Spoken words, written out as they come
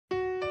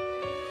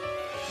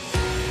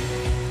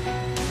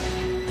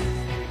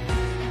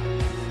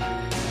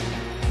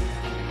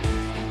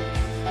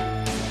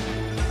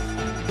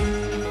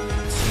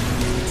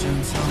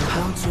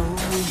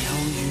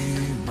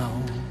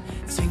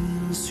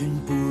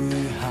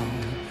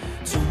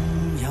總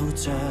有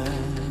着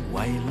遺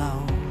留。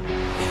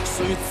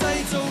誰製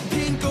造騙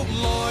局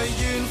來圓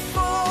謊？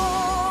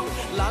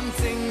冷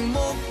靜目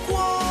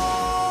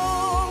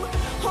光，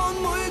看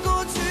每個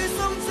處心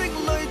積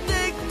慮的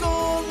個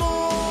案，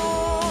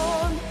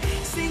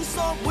線索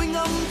會暗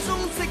中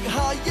織下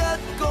一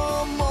個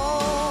網，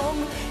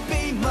秘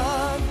密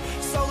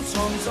收藏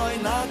在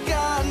那間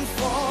房，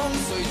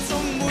誰終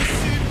沒說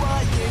話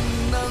仍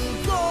能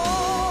講，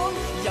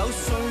有誰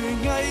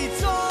偽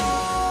裝？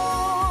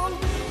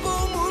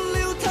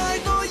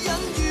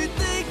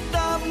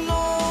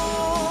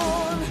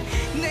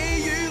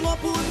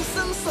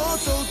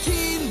做天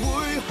會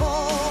看，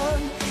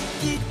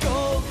結局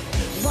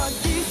或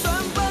意想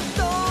不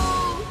到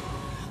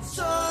將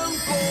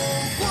曝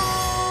光。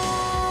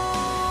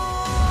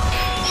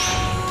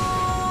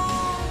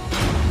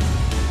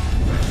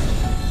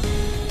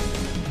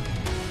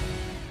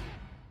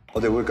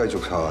我哋會繼續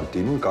查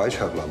點解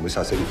卓南會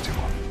殺死葉正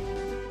華。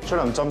卓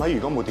南浸喺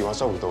如果冇電話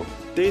收唔到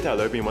data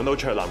裏邊揾到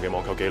卓南嘅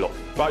網購記錄，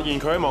發現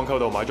佢喺網購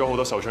度買咗好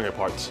多手槍嘅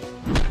parts。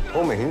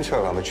好明顯，卓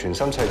南係全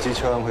心砌支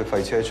槍去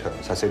廢車場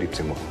殺死葉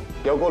正華。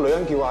有個女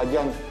人叫阿欣，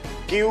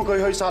叫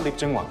佢去殺葉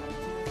正華。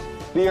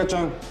呢一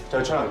張就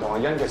係卓南同阿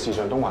欣嘅視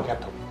像通話 cap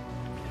圖。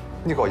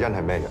呢個阿欣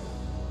係咩人？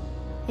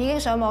已經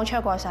上網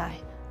check 過晒，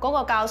嗰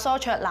個教唆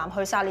卓南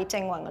去殺葉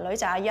正華嘅女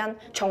仔阿欣，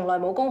從來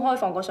冇公開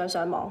放過相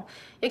上網，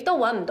亦都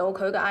揾唔到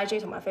佢嘅 IG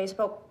同埋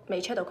Facebook，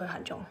 未 check 到佢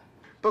行蹤。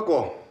不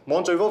過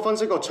網罪科分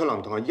析過卓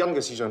南同阿欣嘅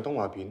視像通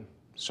話片，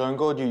上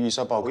個月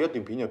28號嘅一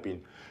段片入邊。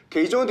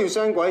其中一段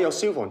聲軌有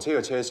消防車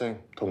嘅車聲，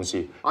同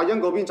時阿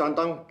欣嗰邊盞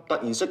燈突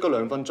然熄咗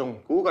2分鐘，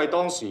估計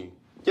當時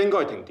應該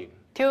係停電。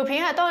條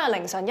片係當日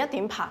凌晨1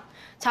點拍，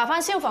查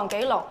翻消防記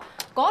錄，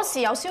嗰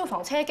時有消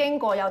防車經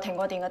過有停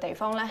過電嘅地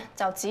方咧，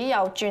就只有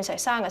鑽石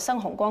山嘅新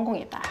鴻光工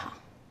業大廈。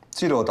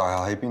知道大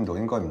廈喺邊度，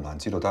應該唔難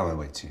知道單位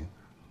位置。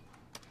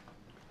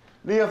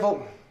呢一幅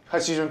係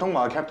視像通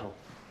話嘅 cap 圖。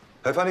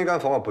睇翻呢間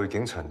房嘅背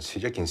景陳設，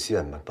一件私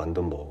人物品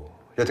都冇，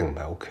一定唔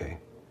係屋企，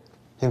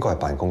應該係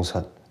辦公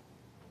室。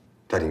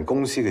但連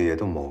公司嘅嘢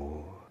都冇，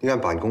呢間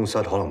辦公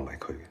室可能唔係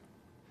佢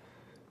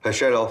嘅，係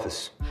shared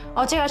office。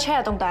我知個7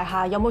日棟大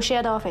廈有冇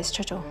shared office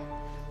出咗？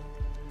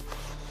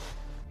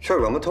卓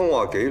南嘅通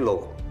話記錄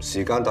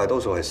時間大多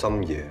數係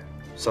深夜，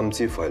甚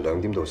至乎係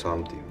2點到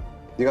3點。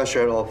呢間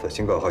shared office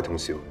應該係開通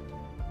宵。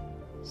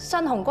新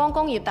鴻光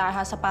工業大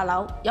廈18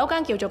樓有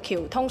間叫做橋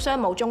通商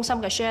務中心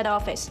嘅 shared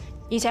office，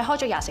 而且開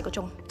咗24個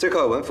鐘。即刻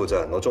去揾負責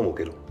人攞租務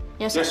記錄。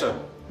Yes sir。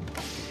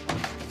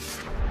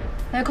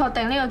你確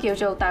定呢個叫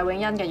做大永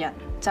恩嘅人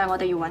就係我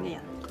哋要揾嘅人？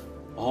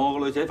哦，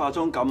個女仔化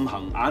妝咁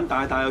行，眼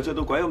大大又着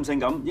到鬼咁性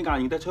感，一眼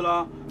認得出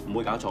啦，唔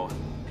會搞錯。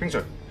King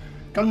Sir，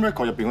跟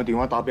record 入邊個電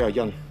話打俾阿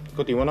欣，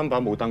個電話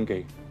number 冇登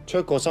記，出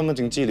一個身份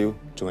證資料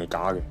仲係假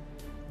嘅。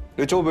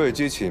你租俾佢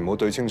之前冇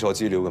對清楚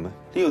資料嘅咩？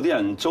呢度啲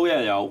人租一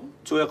日有，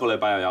租1個禮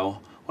拜又有。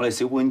我哋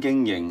小本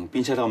經營，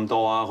邊車得咁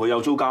多啊？佢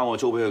有租交我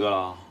租俾佢噶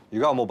啦。而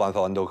家有冇辦法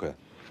揾到佢？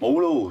冇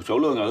咯，早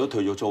2日都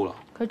退咗租啦。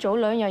佢早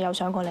2日有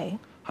上過嚟。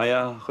係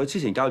啊，佢之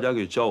前交咗1個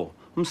月租，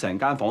咁成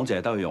間房淨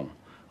係得佢用。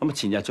咁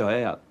前日最後1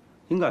日，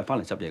應該係翻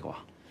嚟執嘢啩？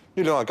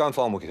呢2日間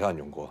房有冇其他人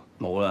用過？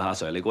冇啦，阿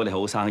Sir， 你估你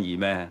好生意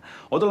咩？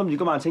我都諗住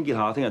今晚清潔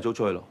下，聽日租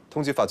出去咯。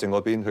通知法證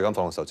嗰邊去間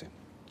房度搜證。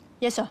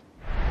Yes sir。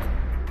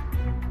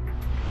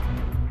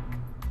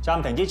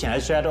暫停之前喺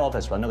shared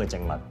office 揾到嘅證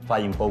物，發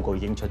現報告已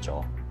經出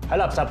咗。喺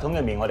垃圾桶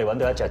入面，我哋揾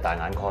到一隻大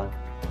眼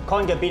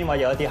con 嘅邊位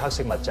有一啲黑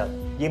色物質，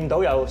驗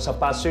到有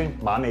18酸、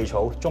馬尾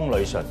草、棕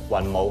櫚醇、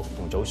雲母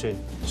同藻酸，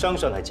相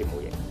信係節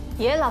母型。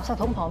而喺垃圾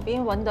桶旁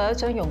邊揾到一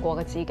張用過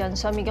嘅紙巾，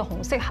上面嘅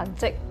紅色痕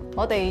跡，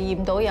我哋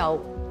驗到有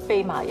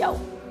蓖麻油、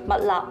蜜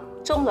蠟、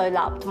棕櫚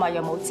蠟同埋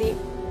羊毛脂，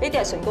呢啲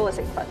係唇膏嘅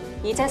成分，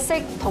而隻色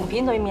同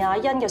片裡面阿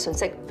欣嘅唇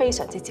色非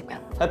常之接近。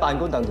喺辦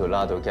公凳條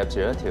罅度夾住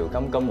一條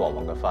金金黃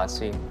黃嘅髮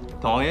絲，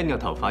同阿欣嘅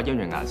頭髮一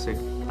樣顏色，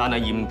但係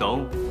驗到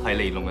係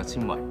尼龍嘅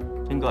纖維，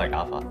應該係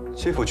假髮。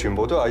似乎全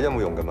部都係阿欣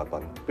會用嘅物品。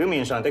表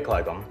面上的確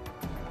係咁。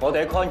我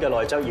哋喺 con 嘅內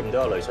側驗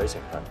到有淚水成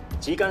分，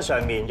紙巾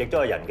上面亦都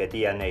有人嘅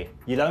DNA，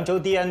 而2組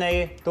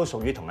DNA 都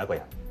屬於同一個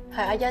人。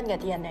係阿欣嘅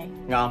DNA。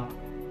啱，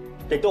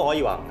亦都可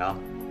以話唔啱，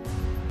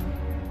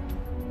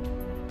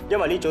因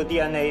為呢組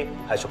DNA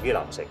係屬於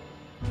男性。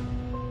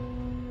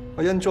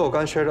阿欣租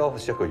嗰間 shared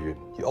office 1個月，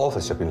而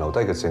office 入邊留低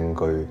嘅證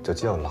據就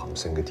只有男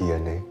性嘅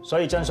DNA。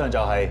所以真相就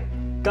係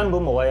根本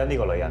冇阿欣呢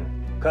個女人，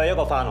佢係一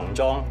個化濃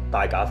妝、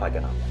戴假髮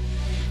嘅男人。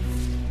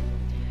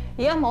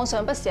而家網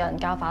上不時有人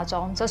教化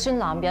妝，就算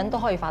男人都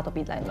可以化到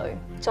變靚女，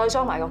再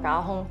裝埋個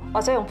假胸，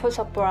或者用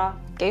push-up bra，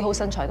 幾好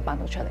身材都扮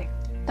到出嚟。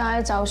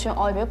但係就算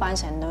外表扮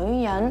成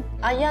女人，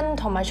阿欣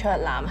同埋卓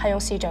南係用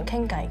視像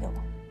傾偈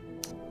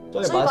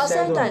嘅，所以把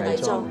聲都係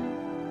偽裝。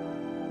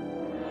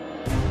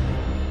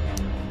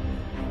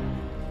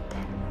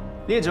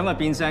呢一種嘅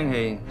變聲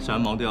器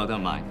上網都有得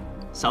賣，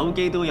手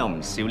機都有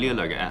唔少呢一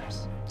類嘅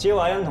Apps。只要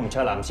阿欣同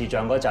卓南視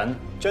像嗰陣，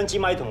將支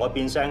咪同個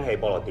變聲器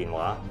播落電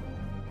話，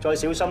再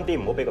小心啲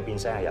唔好俾個變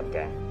聲器入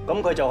鏡，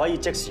咁佢就可以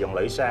即時用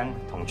女聲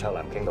同卓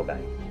南傾到偈。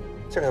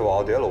即係話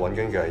我哋一路揾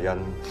緊嘅阿欣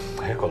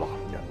係一個男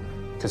人，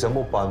其實有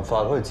冇辦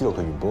法可以知道佢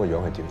原本嘅樣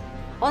係點？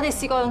我哋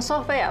試過用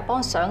software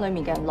幫相裡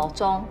面嘅人落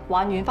妝，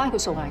還原翻佢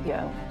素顏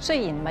樣，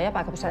雖然唔係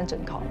100% 準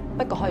確，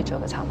不過可以做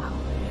一個參考。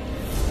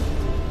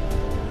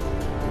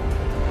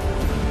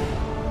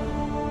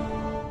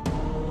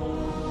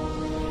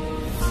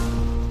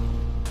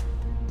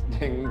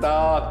認得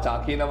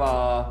澤軒啊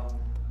嘛，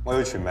我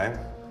要全名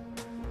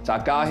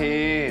澤家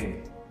軒。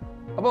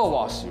不過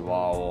話時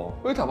話喎，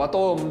佢啲頭髮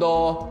多咗咁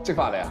多，織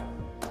翻嚟啊？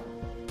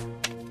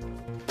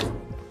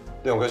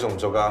你同佢熟唔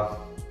熟㗎？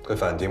佢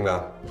份人點㗎？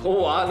好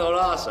玩我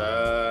啦，阿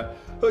Sir。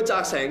佢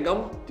紮成咁，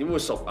點會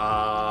熟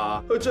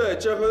啊？佢着嚟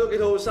着去都幾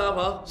套衫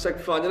嚇，食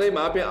飯就匿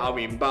埋一邊咬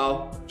麵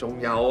包。仲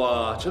有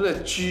啊，蠢到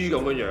豬咁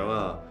樣樣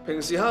啊！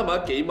平時慳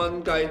埋幾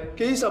蚊雞，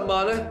幾十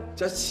萬咧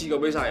就一次過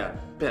俾晒人，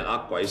俾人呃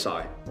鬼晒。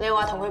你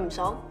話同佢唔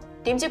熟，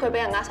點知佢俾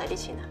人呃晒啲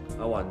錢啊？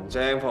阿雲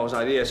晶放晒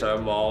啲嘢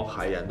上網，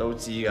係人都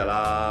知㗎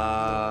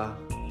啦。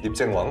葉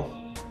正宏，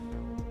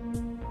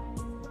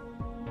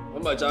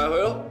咁咪就係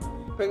佢咯。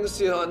平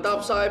時同人搭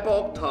晒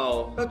膊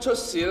頭，一出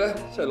事咧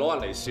就係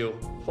攞人嚟笑。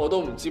我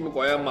都唔知乜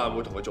鬼一晚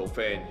會同佢做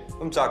friend。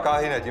咁澤家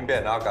軒係點俾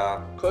人呃㗎？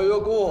佢個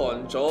孤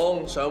寒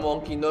種上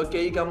網見到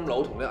基金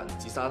佬同啲銀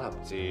紙山合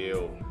照，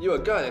以為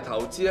跟人哋投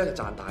資咧就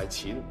賺大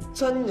錢，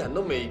真人都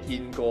未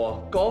見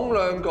過。講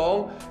兩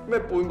講咩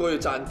半個月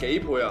賺幾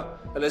倍啊？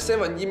人哋 send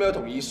份 email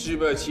同意書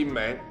俾佢簽名，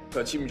佢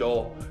就簽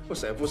咗，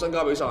佢成副身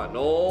家俾晒人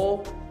咯。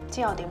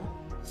之後點？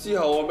之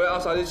後我俾呃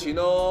晒啲錢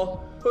咯。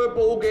佢去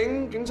報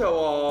警，警察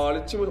話你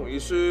簽咗同意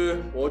書，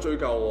冇得追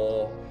究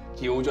喎。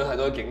叫咗睇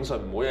到啲警訊，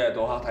唔好日日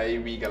到黑睇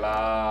AV 㗎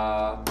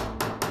啦。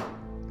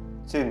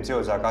知唔知道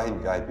澤家軒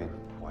而家喺邊？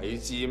鬼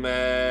知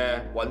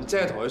咩？雲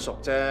姐係同佢熟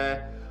啫。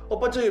我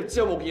畢咗業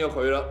之後冇見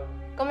過佢啦。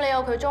咁你有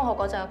佢中學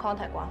嗰陣嘅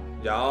contact 啩？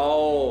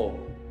有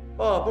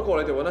啊，不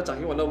過你哋揾得澤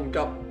軒揾得咁急，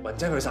雲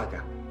姐佢殺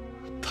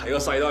㗎？睇個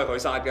勢都係佢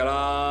殺㗎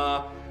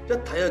啦，一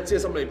睇就知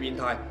係心理變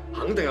態，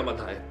肯定有問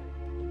題。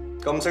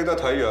咁識得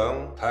睇樣，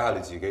睇下你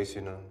自己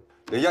先啦。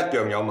你一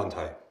樣有問題。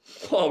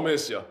哇！咩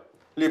事啊？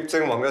葉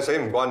正宏嘅死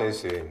唔關你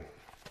事，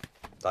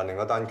但另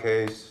一單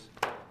case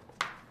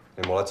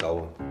你冇得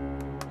走。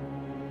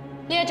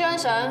呢一張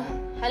相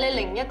喺你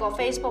另一個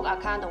Facebook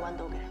account 度揾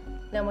到嘅，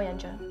你有冇印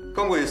象？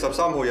今個月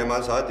13號夜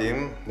晚11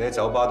點，你喺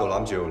酒吧度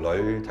攬住條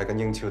女睇緊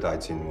英超大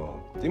戰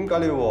喎。點解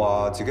你會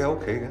話自己喺屋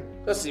企嘅？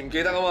一時唔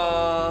記得啊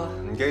嘛。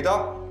唔記得，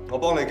我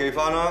幫你記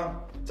翻啦。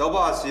酒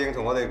吧侍應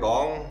同我哋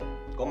講，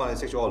嗰晚你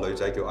識咗個女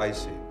仔叫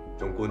Englsih，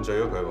仲灌醉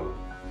咗佢喎。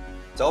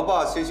酒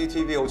吧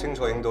CCTV 好清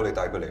楚影到你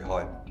帶佢離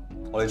開。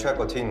我哋 check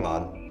過天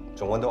眼，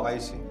仲揾到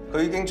Englsih，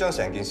佢已經將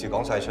成件事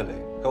講晒出嚟。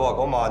佢話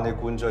嗰晚你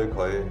灌醉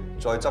佢，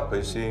再執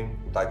佢先，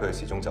帶佢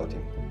去時鐘酒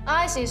店。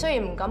Englsih 雖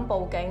然唔敢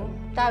報警，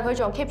但係佢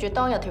仲 keep 住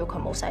當日條裙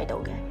冇洗到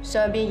嘅，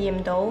上邊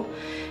驗到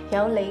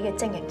有你嘅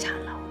精液殘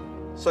留。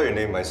雖然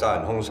你唔係殺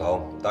人兇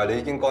手，但係你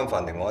已經干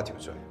犯另外一條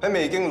罪，喺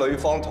未經女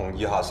方同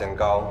意下性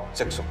交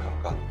即屬強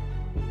姦，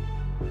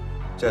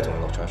即係同你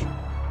落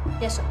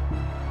charge。Yes sir。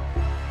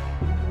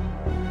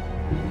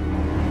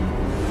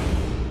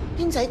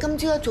軒仔今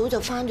朝一早就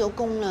返咗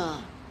工啦，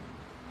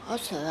阿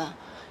Sir 啊，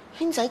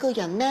軒仔個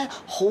人咧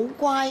好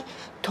乖，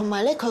同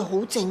埋咧佢好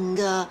靜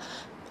噶，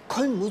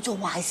佢唔會做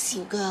壞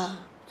事噶。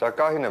澤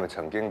家軒係咪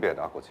曾經俾人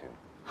呃過錢？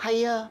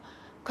係啊，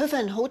佢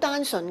份人好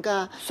單純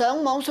噶，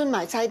上網信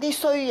埋晒啲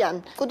衰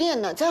人，嗰啲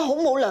人啊真係好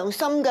冇良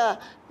心噶，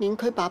連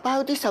佢爸爸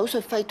嗰啲手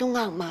術費都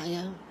呃埋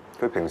啊！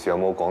佢平時有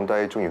冇講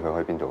低中意佢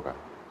去邊度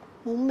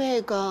㗎？冇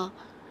咩㗎。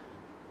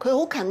佢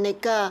好勤力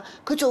㗎，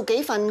佢做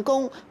幾份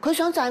工，佢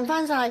想賺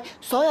翻晒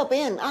所有俾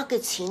人呃嘅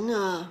錢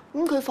啊！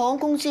咁佢放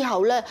工之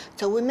後咧，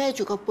就會孭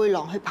住個背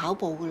囊去跑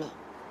步㗎啦。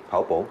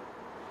跑步？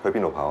去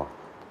邊度跑啊？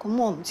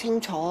咁我唔清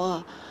楚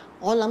啊，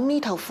我諗呢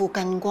頭附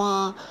近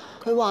啩。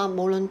佢話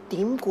無論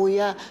點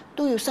攰啊，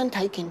都要身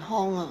體健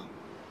康啊。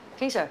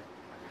King Sir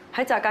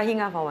喺澤家軒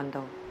間房揾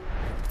到。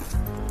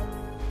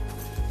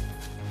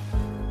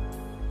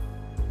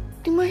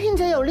點解軒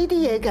仔有呢啲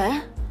嘢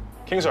嘅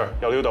 ？King Sir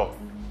有料到。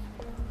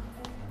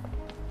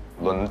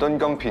倫敦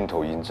金騙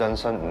徒現真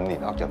身5年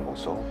呃人無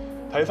數。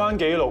睇翻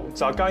記錄，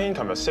澤家軒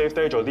琴日 save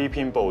低咗呢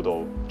篇報導，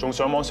仲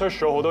上網 search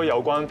咗好多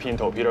有關騙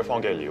徒 Peter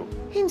方嘅料。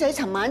軒仔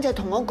尋晚就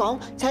同我講，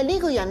就係呢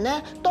個人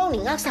咧，當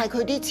年呃晒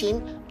佢啲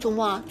錢，仲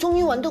話終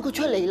於揾到佢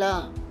出嚟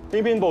啦。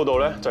呢篇報導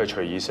咧就係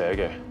隨意寫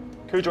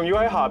嘅，佢仲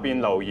要喺下邊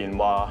留言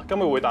話今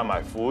日會帶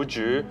埋苦主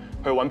去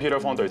揾 Peter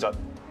方對質。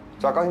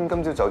澤家軒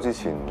今朝走之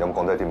前有冇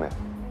講低啲咩？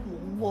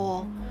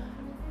冇喎，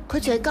佢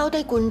淨係交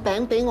低罐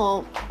餅俾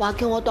我，話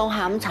叫我當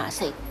下午茶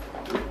食。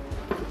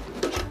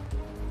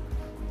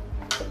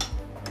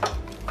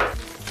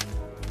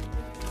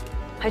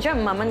係張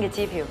5萬蚊嘅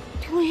支票。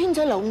點解軒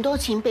仔留咁多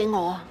錢俾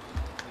我啊？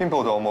篇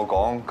報道我冇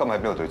講，今日喺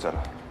邊度對質啊？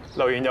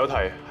留言有提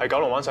係九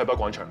龍灣世北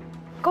廣場。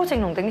高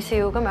正同鼎少今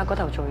日喺嗰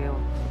頭做嘢喎。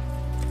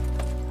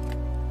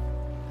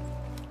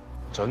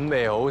準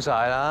備好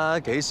晒啦，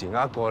幾時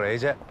呃過你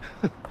啫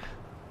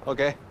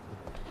？OK。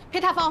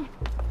Peter 方，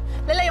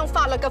你利用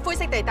法律嘅灰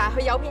色地帶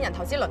去誘騙人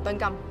投資倫敦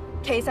金，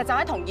其實就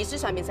喺同意書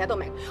上面寫到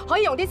明，可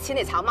以用啲錢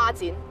嚟炒孖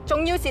展，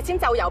仲要蝕錢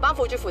就由班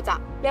苦主負責。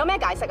你有咩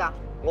解釋啊？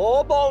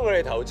我幫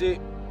佢哋投資，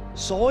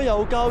所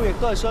有交易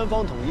都係雙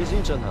方同意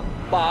先進行，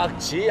白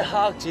紙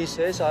黑字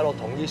寫晒落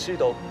同意書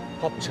度，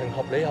合情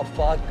合理合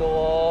法噶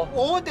喎。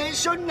我哋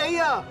信你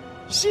啊，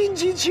先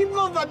至簽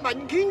嗰份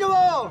文件噶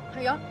喎。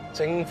係啊，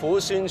政府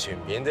宣傳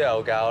片都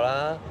有教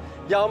啦，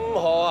任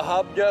何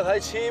合約喺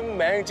簽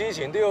名之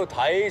前都要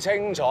睇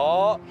清楚，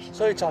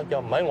所以責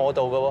任唔喺我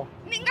度噶喎。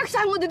你呃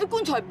晒我哋啲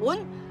棺材本，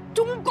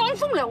仲講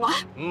風涼話？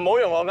唔好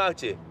用我呃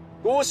字，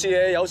股市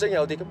嘢有升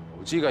有跌，咁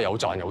投資嘅有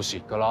賺有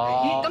蝕噶啦。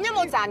咁有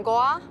冇賺過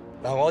啊？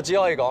嗱，我只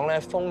可以講咧，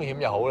風險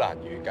又好難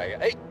預計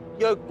嘅。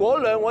若果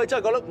兩位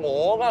真係覺得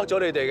我呃咗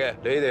你哋嘅，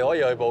你哋可以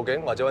去報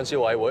警或者揾消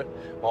委會。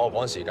我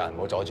趕時間，唔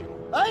好阻住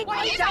我。喂，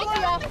你走啊！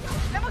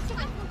你有冇錢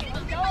啊？你揾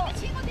啲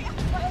錢嗰啲啊！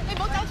你唔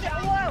好走住啊！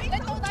你到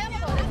底有冇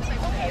同你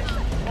屋企？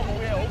我冇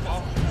嘢好講。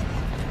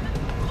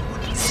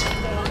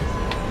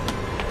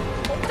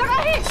張家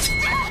軒，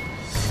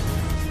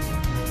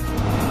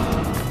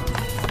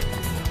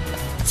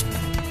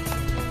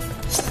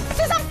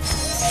小心！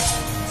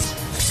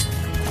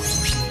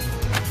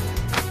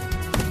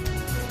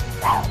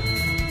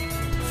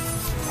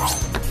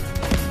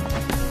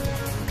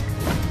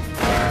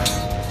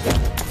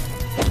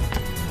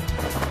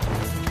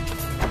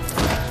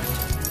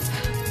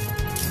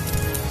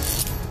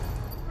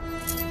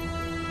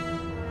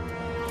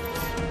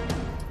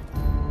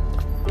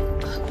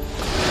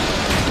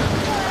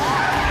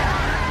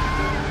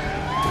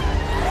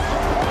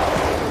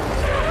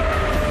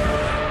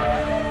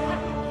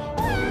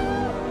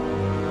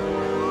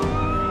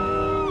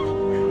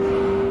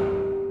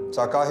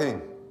翟家軒，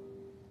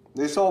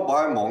你唆擺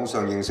喺網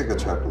上認識嘅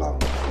卓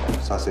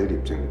林，殺死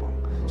聶正宏，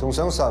仲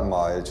想殺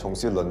埋從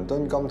事倫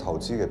敦金投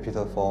資嘅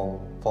Peter 方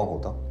浩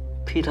德。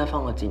Peter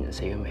方個賤人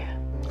死咗未啊？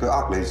佢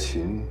呃你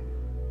錢，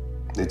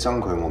你憎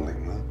佢我明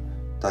啦，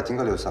但係點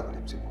解你要殺埋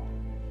聶正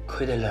宏？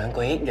佢哋兩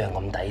個一樣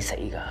咁抵死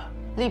㗎。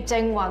聶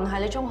正宏係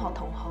你中學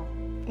同學，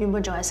原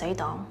本仲係死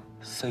黨。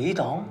死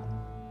黨？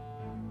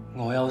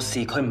我有事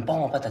佢唔幫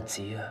我不特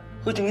止啊，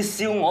佢仲要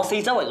笑我，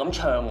四周圍咁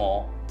唱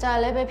我。就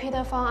係你俾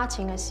Peter 方呃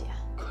錢嘅事啊！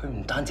佢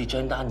唔單止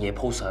將單嘢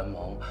鋪上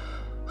網，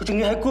佢仲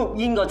要喺 group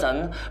煙嗰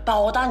陣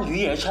爆我單魚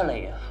嘢出嚟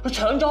啊！佢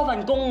搶咗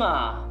份工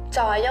啊！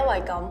就係因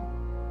為咁，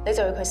你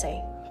就要佢死。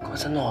嗰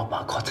陣我阿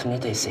爸確診咗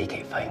第4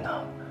期肺癌，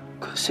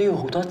佢需要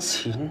好多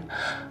錢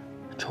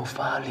做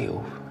化療、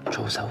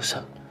做手術。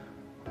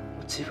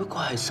我只不過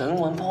係想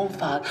揾方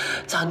法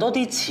賺多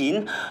啲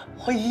錢，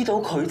可以醫到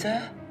佢啫。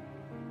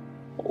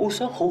我好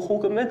想好好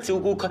咁樣照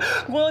顧佢，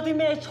我有啲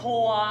咩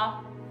錯啊？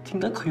點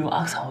解佢要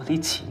呃晒我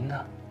啲錢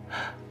啊？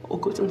我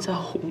嗰陣真係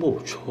好無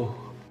助，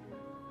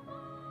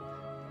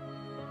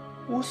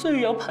我需要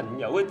有朋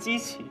友嘅支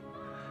持，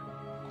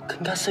我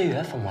更加需要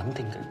一份穩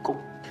定嘅工。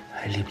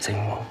係聶正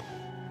宏，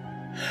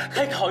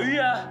係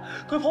佢啊！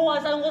佢破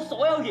壞晒我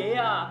所有嘢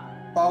啊！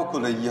包括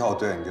你以後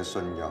對人嘅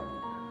信任，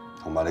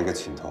同埋你嘅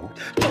前途。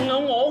仲有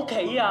我屋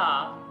企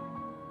啊！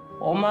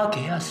我媽幾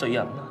廿歲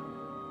人啦，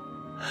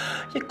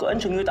一個人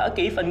仲要打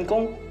幾份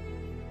工，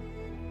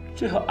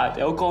最後捱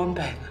有肝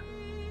病。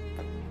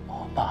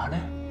我爸咧，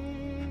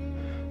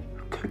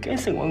佢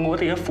驚成為我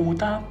哋嘅負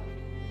擔，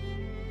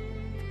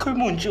佢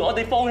瞞住我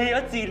哋放棄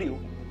咗治療，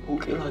冇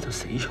幾耐就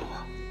死咗。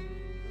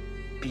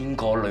邊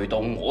個累到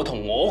我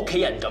同我屋企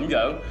人咁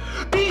樣？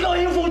邊個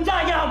要負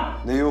責任？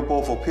你要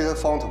報復 Peter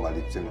方同埋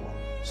聶正宏，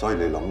所以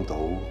你諗到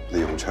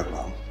利用卓林。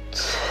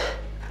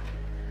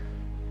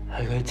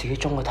係佢自己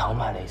中個頭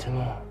埋嚟啫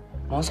嘛。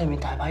網上面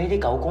大把呢啲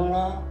狗公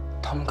啦，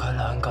氹佢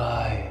兩句，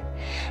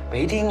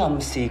俾啲暗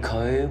示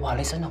佢話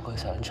你想同佢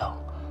上床。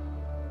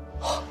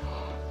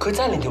佢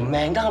真係連條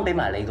命都肯俾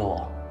埋你噶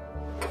喎！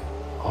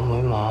我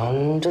每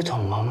晚都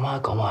同我媽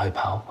講話去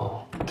跑步，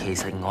其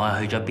實我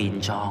係去咗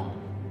變裝。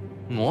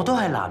我都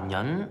係男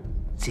人，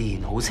自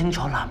然好清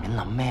楚男人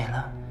諗咩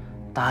啦。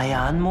大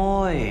眼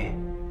妹，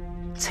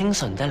清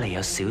純得嚟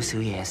有少少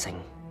野性，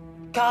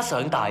加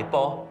上大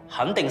波，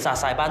肯定殺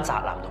晒班宅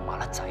男同麻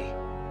甩仔。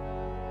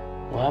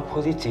我一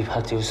鋪啲自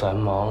拍照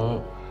上網，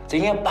就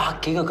已經有100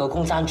幾個狗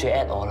公爭住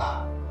at 我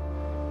啦。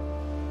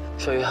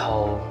最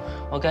後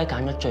我梗係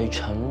揀咗最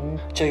蠢、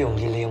最容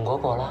易利用嗰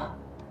個啦。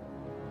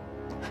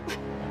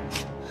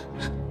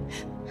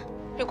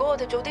如果我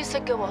哋早啲識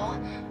嘅話，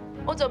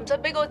我就唔使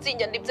俾個賤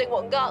人聶正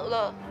宏呃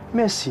啦。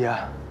咩事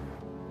啊？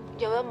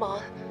有一晚，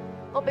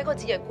我俾個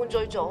賤人灌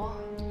醉咗，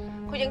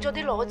佢影咗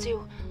啲裸照，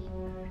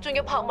仲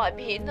要拍埋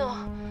片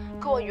啊！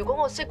佢話如果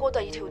我識過第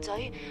2條仔，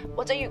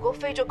或者如果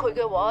飛咗佢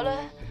嘅話咧，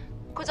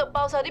佢就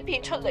爆晒啲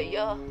片出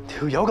嚟啊！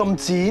條友咁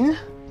賤？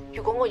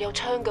如果我有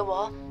槍嘅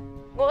話，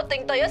我一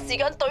定第一時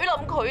間懟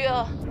冧佢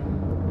啊！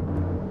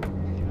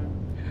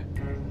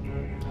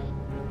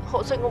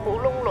可惜我冇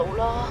窿路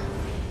啦。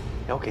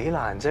有幾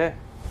難啫？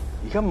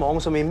而家網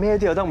上面咩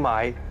都有得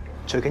買，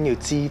最緊要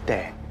知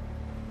訂。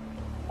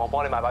我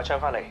幫你買把槍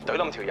翻嚟，懟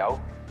冧條友。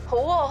好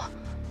啊！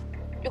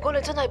如果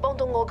你真係幫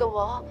到我嘅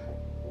話，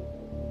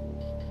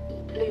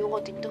你要我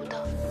點都得。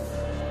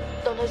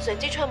但係成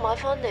支槍買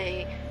翻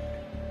嚟，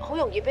好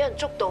容易俾人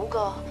捉到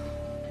㗎。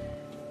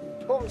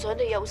我唔想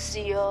你有事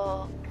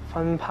啊！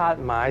分 part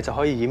買就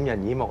可以掩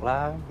人耳目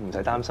啦，唔使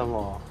擔心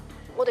喎。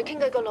我哋傾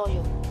偈嘅內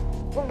容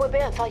會唔會俾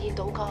人發現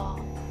到㗎？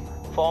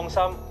放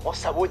心，我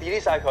實會 delete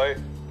晒佢，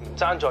唔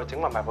爭再整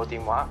埋部電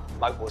話，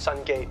買部新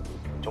機。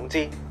總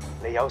之，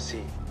你有事，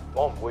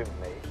我唔會唔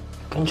理。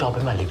跟住我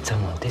俾埋聶正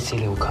宏啲資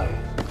料佢，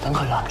等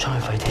佢立章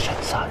去廢鐵場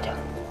殺人。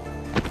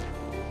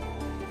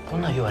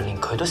本來以為連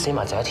佢都死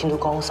埋，就一天都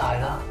光晒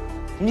啦。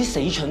咁啲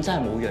死蠢真係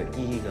冇藥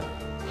醫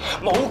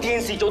㗎，冇件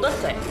事做得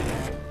成。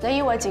你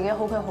以為自己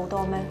好佢好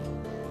多咩？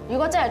如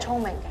果真係聰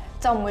明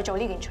嘅，就唔會做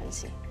呢件蠢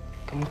事。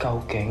咁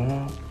究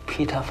竟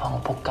Peter 方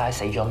個仆街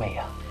死咗未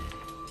啊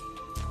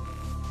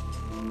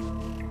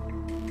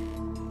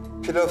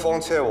？Peter 方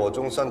車禍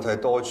中身體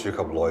多處及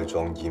內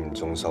臟嚴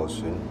重受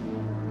損，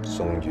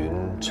送院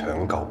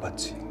搶救不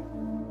治。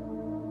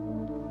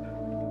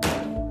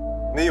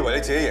你以為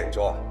你自己贏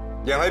咗啊？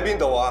贏喺邊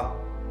度啊？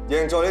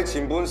贏在你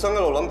前半生一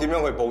路諗點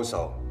樣去報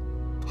仇，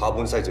下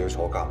半世就要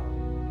坐監。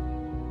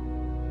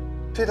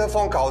Peter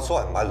方教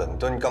唆人買倫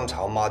敦金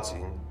炒孖展，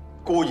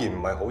固然唔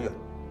係好人，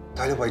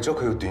但係你為咗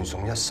佢要斷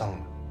送一生，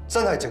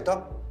真係值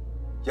得？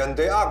人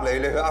哋呃你，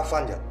你去呃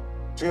翻人，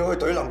仲要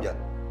去懟冧人，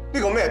呢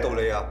個咩道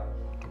理啊？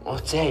我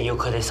只係要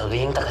佢哋受到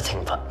應得嘅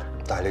懲罰。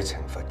但係你懲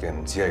罰嘅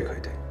唔止係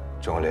佢哋，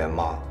仲有你阿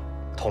媽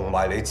同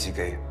埋你自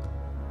己。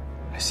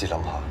你試諗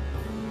下，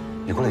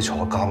如果你坐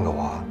監嘅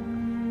話，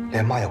你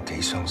阿媽有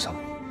幾傷心？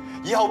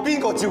以後邊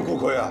個照顧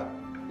佢啊？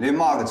你阿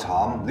媽嘅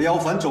慘，你有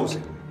份造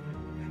成。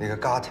你嘅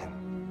家庭、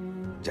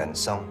人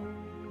生、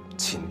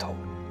前途，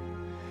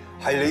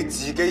係你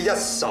自己一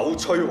手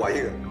摧毀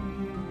嘅。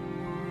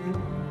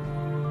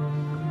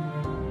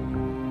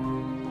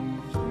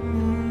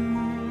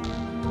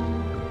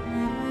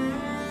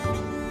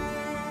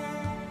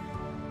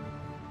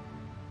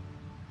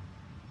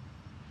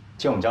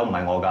支紅酒唔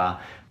係我㗎，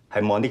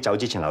係望啲酒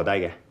之前留低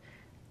嘅。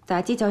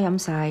但係支酒飲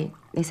晒，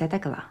你捨得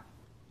㗎啦。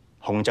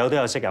紅酒都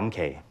有適飲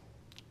期，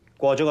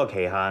過咗個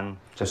期限，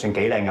就算幾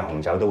靚嘅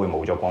紅酒都會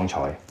冇咗光彩。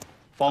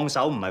放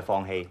手唔係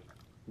放棄，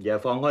而係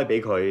放開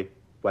俾佢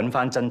揾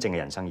翻真正嘅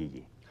人生意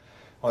義。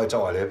我哋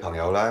作為你嘅朋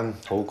友咧，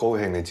好高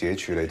興你自己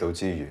處理到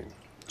資源，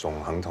仲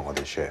肯同我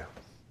哋 share。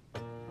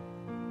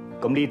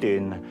咁呢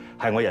段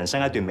係我人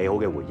生一段美好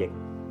嘅回憶，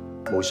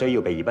無需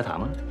要避而不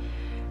談啊！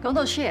講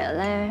到 share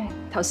咧，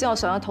頭先我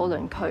上咗討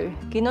論區，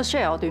見到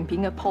share 我段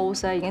片嘅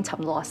post 咧已經沉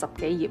落10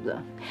幾頁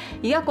啦。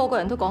而家個個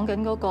人都講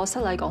緊嗰個失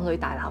禮港女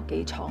大鬧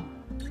機廠，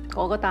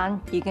我嗰單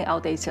已經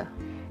outdate 啦。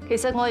其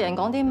實外人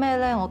講啲咩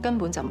咧，我根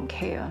本就唔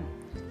care。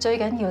最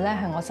緊要咧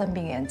係我身邊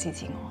嘅人支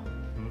持我。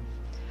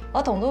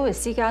我同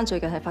Louis 之間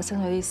最近係發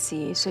生咗啲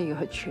事，需要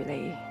去處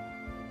理，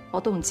我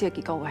都唔知個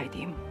結果會係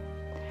點。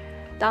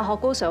但學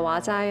高 Sir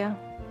話齋啊，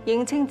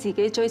認清自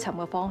己追尋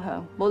嘅方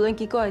向，無論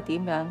結果係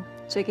點樣。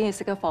最緊要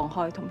識得放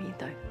開同面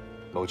對。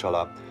冇錯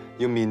啦，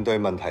要面對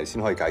問題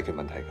先可以解決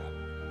問題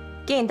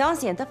㗎。既然當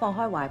事人得放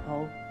開懷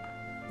抱，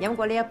飲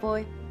過呢一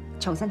杯，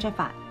重新出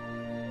發。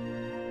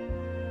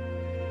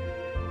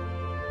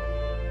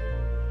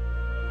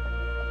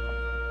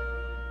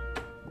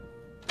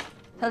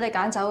睇你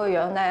揀酒嘅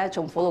樣咧，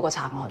仲苦惱過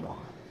查案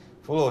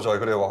喎。苦惱在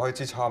佢哋話開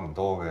支差唔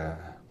多嘅，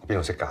我邊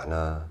度識揀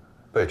啊？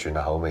不如轉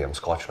下口味飲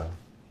Scotch 啦。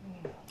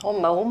我唔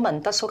係好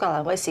聞得蘇格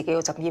蘭威士忌嗰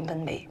陣煙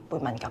燻味，會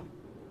敏感。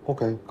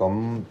OK，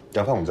咁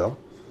飲翻紅酒。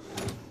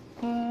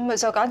咪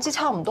就揀支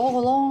差唔多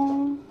嘅咯。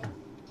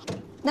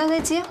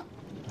你知啊，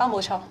包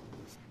冇錯。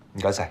唔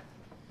該晒。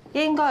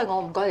應該係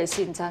我唔該你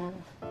先真，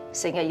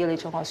成日要你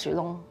做我樹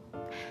窿。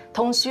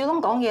同樹窿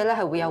講嘢咧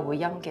係會有回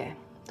音嘅，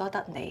多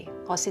得你，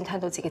我先聽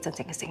到自己真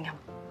正嘅聲音。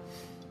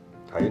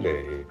睇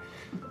嚟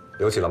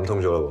你好似諗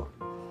通咗啦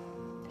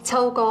喎。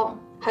嗅覺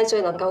係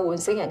最能夠喚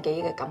醒人記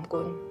憶嘅感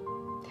官。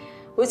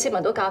每次聞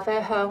到咖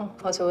啡香，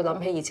我就會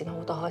諗起以前好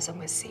多開心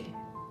嘅事。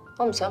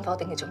我唔想否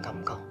定呢種感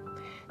覺，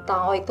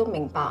但我亦都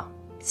明白，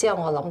只有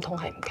我諗通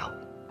係唔夠。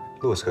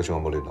Louis 佢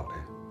仲有冇聯絡你？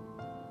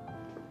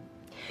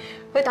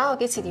佢打過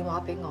幾次電話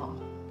俾我，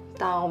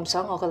但我唔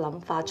想我嘅諗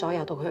法左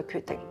右到佢嘅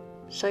決定，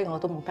所以我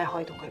都冇咩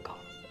可以同佢講。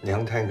你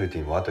肯聽佢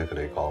電話對佢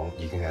嚟講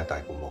已經係一大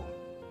鼓舞。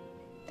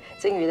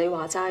正如你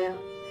話齋啊，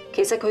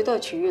其實佢都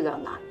係處於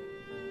兩難，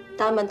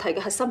但係問題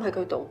嘅核心喺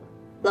佢度，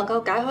能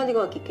夠解開呢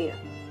個結嘅人，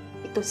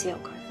亦都只有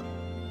佢。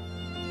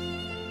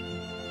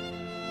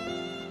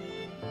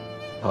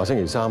下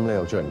星期3咧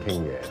有追人傾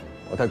嘅，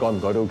我睇趕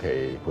唔趕到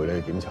期陪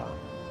你去檢查。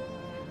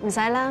唔使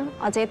啦，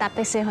我自己搭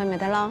的士去咪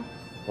得咯。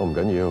我唔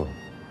緊要，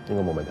應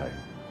該冇問題。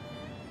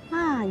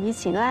啊，以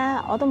前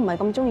咧我都唔係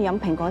咁中意飲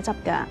蘋果汁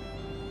㗎，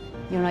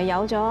原來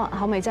有咗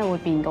口味真係會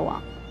變㗎喎。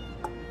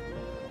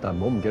但唔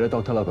好唔記得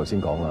Doctor Lau 頭先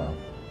講啦，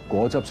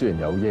果汁雖然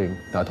有益，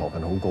但係糖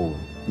分好高，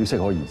要適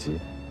可而止。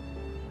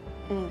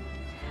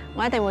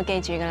我一定會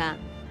記住㗎啦。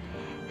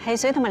汽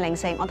水同埋零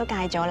食我都戒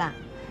咗啦。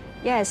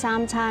一日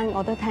3餐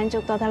我都聽足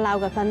Doctor Lau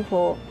嘅吩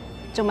咐，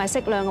仲埋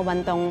適量嘅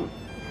運動。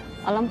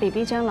我諗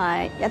BB 將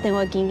來一定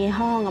會健健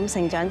康康咁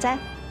成長啫。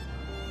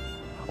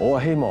我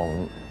啊希望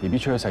BB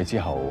出咗世之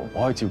後，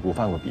我可以照顧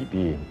翻個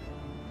BB，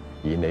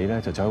 而你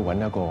咧就走去揾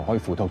一個可以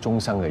付託終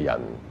生嘅人，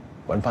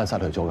揾翻失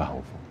去咗嘅幸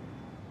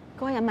福。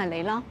嗰個人咪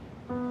你咯，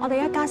我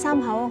哋一家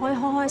3口可以開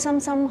開心心、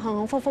幸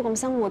幸福福咁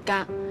生活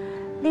㗎，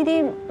呢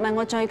啲咪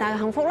我最大嘅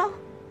幸福咯。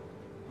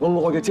我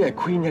愛嘅只係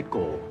Queen 一個。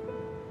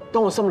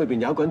當我心裏邊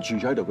有一個人住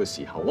咗喺度嘅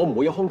時候，我唔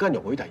會有空間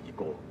容許第二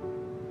個。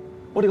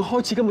我哋嘅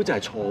開始根本就係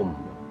錯誤，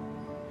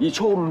而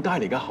錯誤帶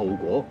嚟嘅後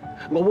果，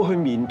我會去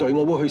面對，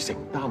我會去承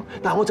擔，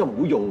但係我就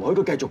唔會容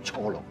許佢繼續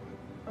錯落。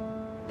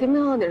點解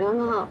我哋兩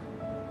個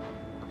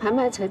喺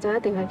埋一齊就一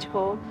定係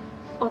錯？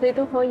我哋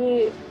都可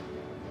以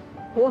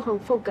好幸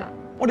福㗎。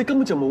我哋根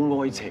本就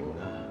冇愛情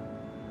啊！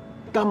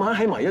夾硬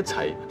喺埋一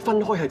齊，分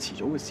開係遲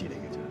早嘅事嚟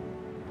嘅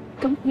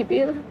啫。咁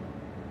BB 咧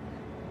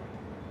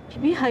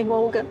 ？BB 係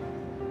我嘅，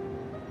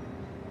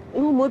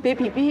我唔會俾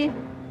BB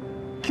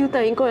叫第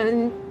二個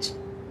人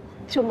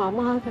做媽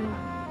媽㗎。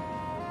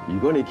如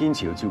果你堅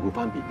持要照顧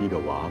翻 BB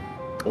嘅話，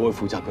我會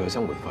負責佢嘅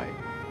生活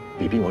費。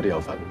BB 我都有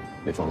份，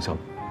你放心，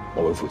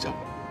我會負責。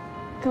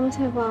咁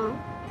即係話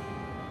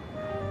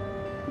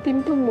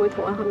點都唔會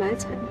同我喺埋一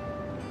齊。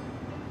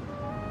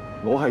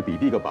我係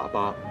BB 嘅爸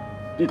爸，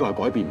呢個係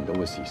改變唔到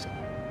嘅事實。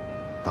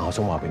但我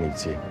想話俾你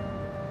知，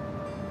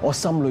我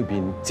心裏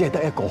邊只係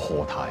得一個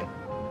何太，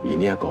而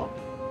呢一個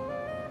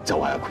就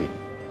係阿 Queen。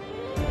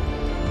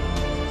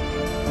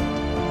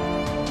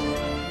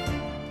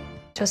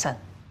早晨。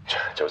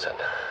早晨。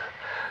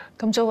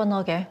咁早揾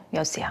我嘅，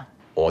有事啊？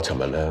我尋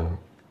日咧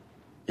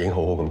已經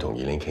好好咁同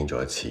Elaine傾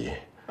咗一次，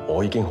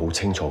我已經好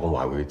清楚咁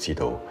話俾佢知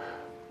道，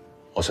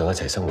我想一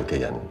齊生活嘅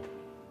人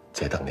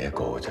只係得你一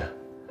個嘅啫。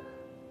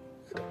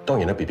當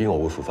然啦 ，BB 我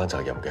會負翻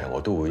責任嘅，我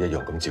都會一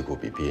樣咁照顧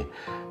BB。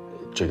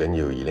最緊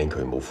要Elaine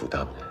佢冇負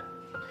擔嘅。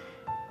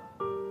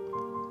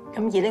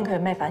咁Elaine佢係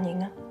咩反應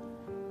啊？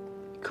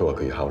佢話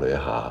佢要考慮一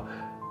下，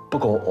不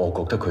過我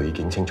覺得佢已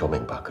經清楚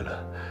明白㗎啦，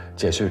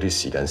只係需要啲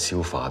時間消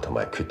化同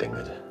埋決定嘅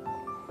啫。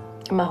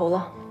咁咪好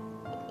咯。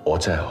我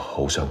真係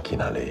好想見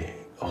下你，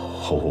好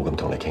好咁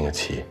同你傾一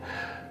次，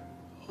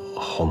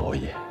可唔可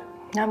以？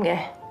啱嘅，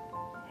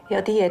有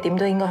啲嘢點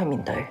都應該去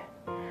面對。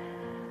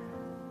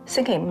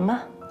星期五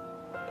啊？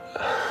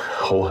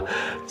好啊，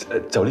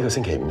就呢個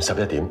星期五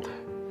11點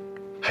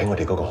喺我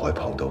哋嗰個海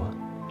旁度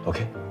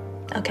 ，OK？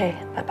 OK，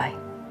 拜拜。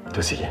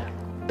到時見，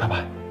拜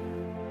拜。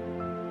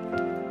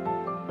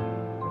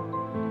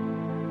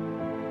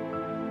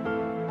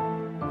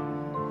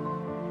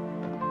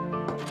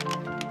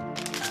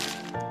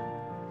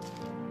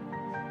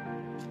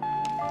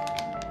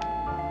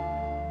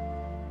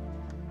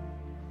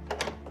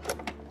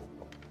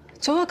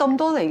早咗咁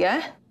多嚟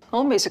嘅，我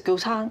都未食早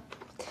餐。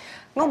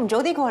我唔早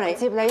啲過嚟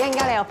接你，一陣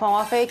間你又放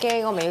我飛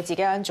機，我咪要自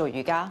己一個人做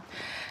瑜伽。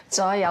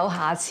再有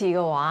下次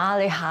嘅話，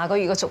你下個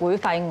月嘅續會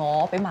費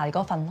我俾埋你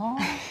嗰份咯。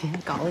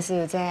講笑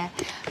啫，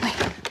喂，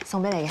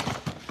送俾你嘅。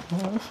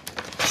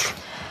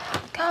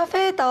咖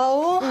啡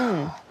豆。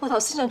我頭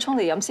先想沖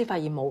嚟飲先，發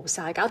現冇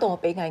晒，搞到我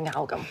俾蟻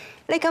咬咁。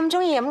你咁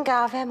中意飲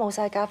咖啡，冇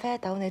晒咖啡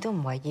豆，你都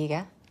唔為意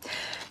嘅？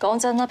講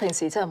真啦，平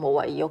時真係冇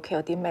為意屋企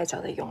有啲咩就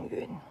嚟用完，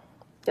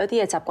有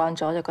啲嘢習慣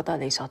咗就覺得係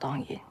理所當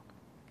然。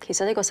其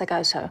實呢個世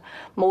界上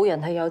冇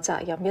人係有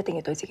責任一定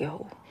要對自己好。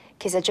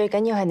其實最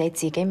緊要係你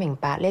自己明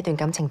白呢段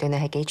感情對你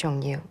係幾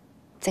重要，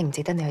值唔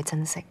值得你去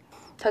珍惜。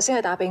頭先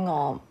佢打俾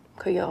我，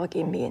佢約我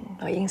見面，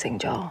我應承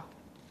咗。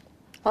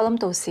我諗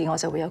到時我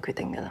就會有決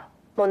定㗎啦。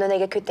無論你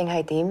嘅決定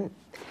係點，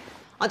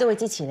我都會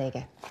支持你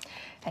嘅。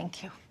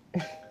Thank you。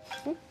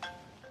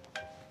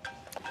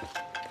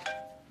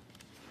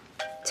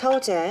秋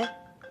姐，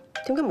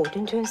點解無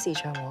端端視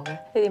像我嘅？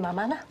你哋慢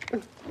慢啦。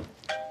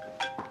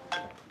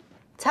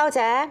秋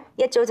姐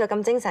一早就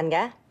咁精神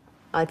嘅，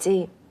我知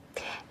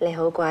你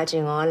好掛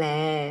住我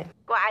咧。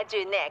掛住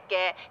你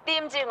嘅，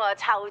點知我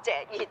秋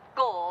姐熱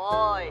改。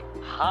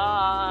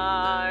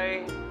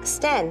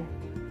Hi，Stan，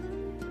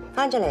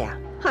 翻咗嚟啊？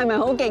係咪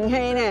好勁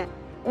氣呢？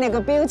你個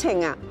表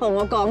情啊，同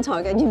我剛才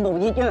嘅一模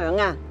一樣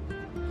啊！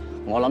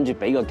我諗住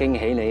俾個驚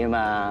喜你啊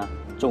嘛，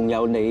仲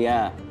有你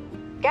啊！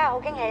梗係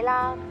好驚喜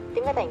啦！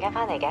點解突然間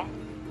翻嚟嘅？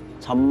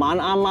尋晚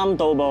啱啱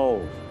到埗，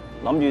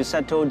諗住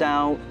settle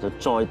down 就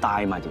再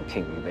帶埋條鯨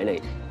魚俾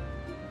你。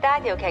帶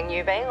條鯨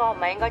魚俾我，唔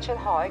係應該出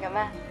海嘅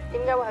咩？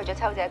點解會去咗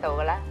秋姐度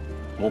嘅咧？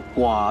我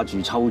掛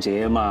住秋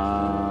姐啊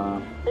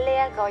嘛。呢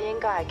一個應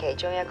該係其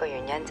中一個原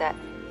因啫。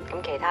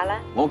咁其他咧？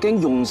我驚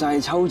用晒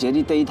秋姐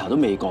啲 data 都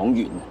未講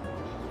完。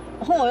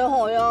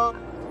係啊！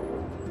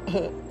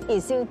二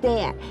小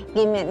姐啊，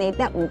今日你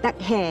得唔得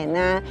閒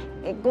啊？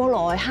過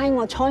來揩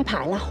我彩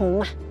排啦，好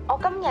嘛？我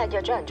今日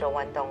約咗人做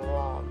運動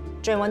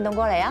喎，做完運動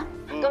過嚟啊！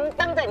咁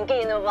等陣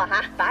見啦喎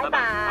嚇，拜拜。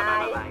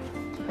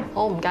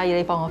我唔介意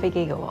你放我飛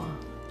機嘅喎。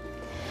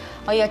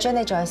我約咗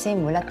你在先，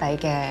唔會甩底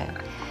嘅，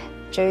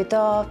最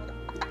多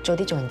早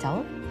啲做完走。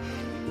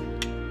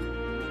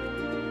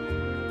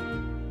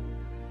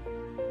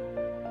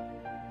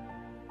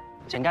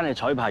陣間你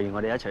彩排完，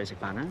我哋一齊去食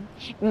飯啦。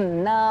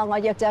唔啦，我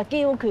約咗叫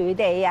佢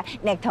哋啊，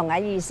嚟同阿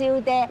二小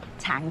姐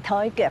撐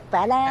台腳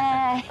把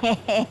啦。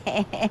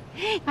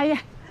係啊，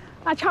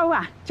阿秋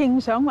啊，正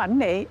想揾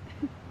你。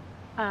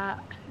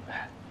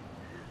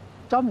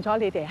阻唔阻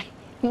你哋啊？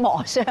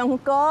莫相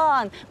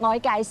干，我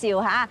介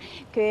紹下，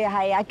佢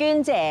係阿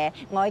娟姐，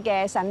我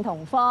嘅沈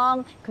同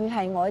芳，佢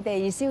係我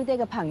哋二小姐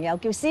嘅朋友，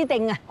叫思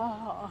定啊。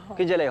哦，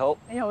娟姐你好。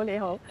你好，你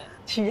好。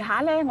遲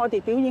下咧，我哋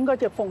表演嗰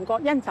隻《鳳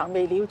閣恩仇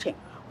未了情》，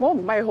我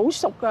唔係好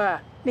熟㗎，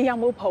你有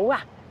冇譜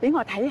啊？俾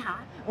我睇下。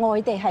我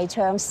哋係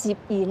唱涉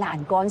意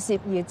欄杆涉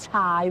意柴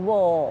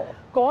喎，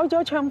改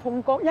咗唱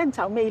鳳閣恩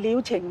仇未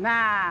了情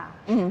啦。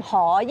唔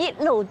可以，一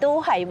路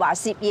都係話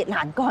涉意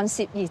欄杆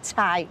涉意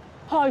柴。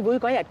開會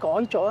嗰日改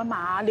咗啊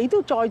嘛，你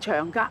都在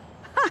場㗎。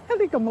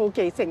你咁冇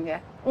記性嘅。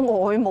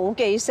我冇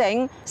記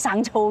性，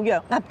生粗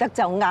藥噏得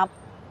就噏。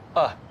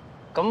啊，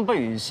咁不如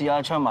試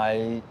下唱埋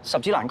十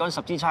指欄杆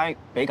十支釵，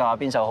比較下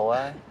邊首好啊？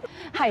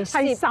係十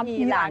二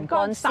欄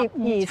杆十二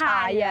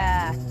釵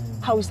啊！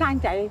後生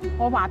仔，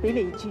我話俾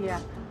你知啊，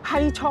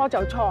係錯就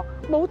錯，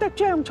冇得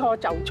將錯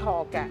就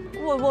錯嘅。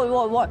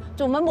喂，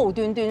做乜無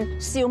端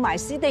端笑埋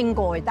師弟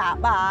外答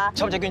啊？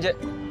秋姐娟姐，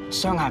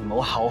雙眼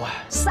唔好口啊！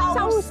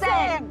收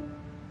聲！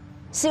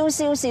少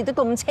事都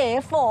咁扯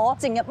火，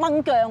淨係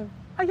掹姜。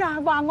哎呀，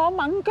話我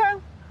掹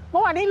姜，我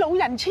話你老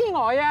人痴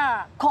呆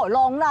啊！豺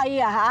狼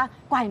戾啊嚇，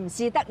怪唔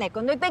知得你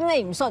個女丁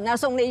你唔順啊，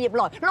送你業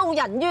來，路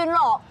人冤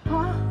樂。嚇！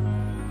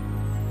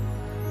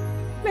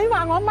你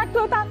話我乜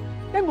都得，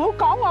你唔好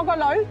講我個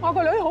女，我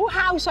個女好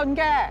孝順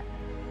嘅。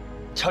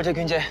秋姐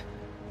娟姐，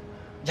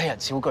一人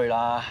少句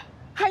啦。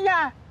係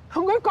啊，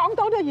同佢講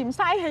到都嫌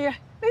嘥氣啊！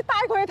你帶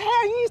佢去睇下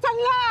醫生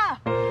啦。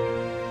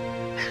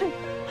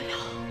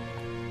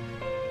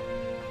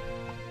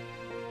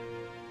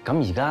咁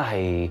而家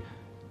係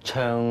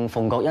唱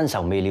鳳閣恩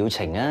仇未了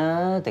情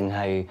啊，定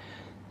係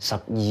十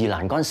二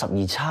欄杆十二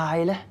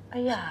釵咧？哎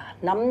呀，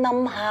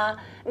諗下，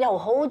又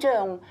好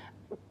像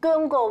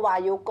姜哥話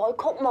要改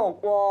曲目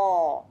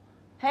喎。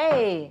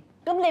嘿，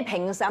咁你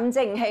評審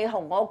正氣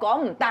同我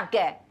講唔得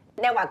嘅，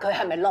你話佢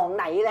係咪浪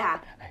禮咧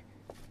嚇？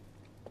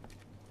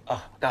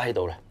啊，家喺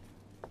度啦。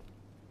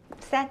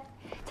Set，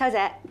 秋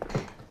姐，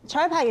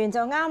彩排完就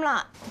啱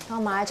啦。我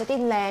買咗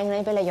啲靚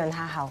嘢俾你潤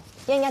下喉，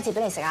一陣間接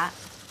俾你食下。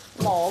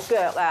摸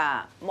腳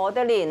啊，摸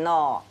得練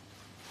咯！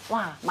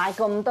哇，買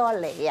咁多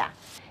嚟啊！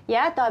有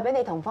一袋俾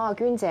你同房嘅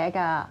娟姐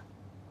㗎，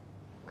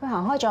佢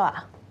行開咗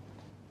啊？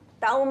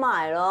兜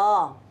埋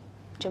咯，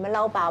做咩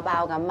嬲爆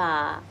爆咁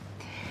啊？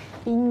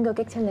邊個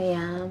激親你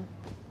啊？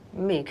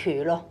未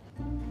佢咯。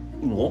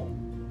我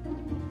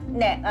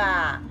叻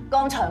啊！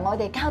剛才我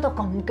哋交到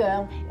咁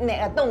僵，叻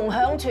啊動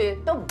響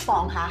處都唔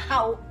放下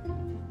口。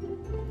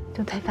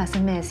到底發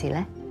生咩事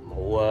咧？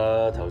冇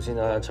啊！頭先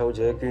阿秋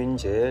姐、娟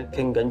姐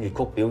傾緊粵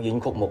曲表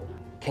演曲目，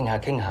傾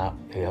下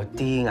又有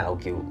啲拗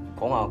撬，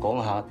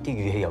講下啲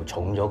語氣又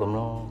重咗咁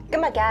咯。今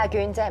日嘅阿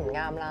娟真係唔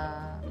啱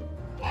啦。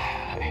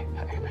係。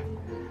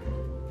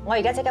我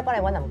而家即刻幫你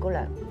揾林姑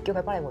娘，叫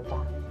佢幫你換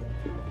房。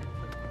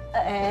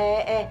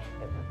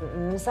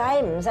唔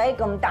使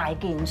咁大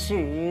件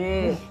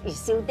事。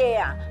少爹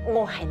啊，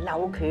我係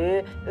扭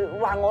佢，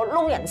話我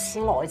撈人痴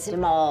呆啫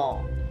嘛。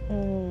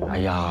哎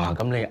呀，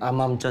咁你啱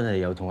啱真係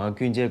又同阿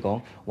娟姐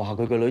講，話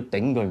佢個女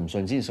頂佢唔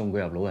順，先送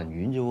佢入老人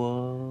院啫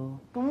喎。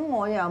咁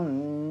我又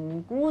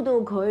唔估到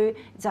佢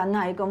真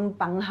係咁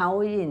笨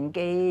口演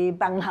技、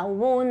笨口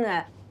彎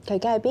啊！佢而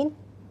家喺邊？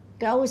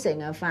九成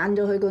啊，返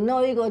咗去個女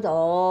嗰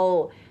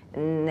度，去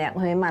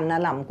問阿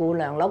林姑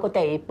娘攞個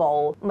地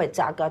步，咪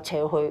揸架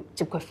車去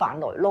接佢返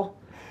來咯。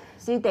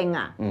師弟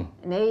啊，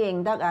你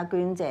認得阿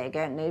娟姐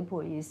嘅，你陪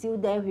蕭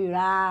爹去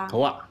啦。好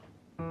啊。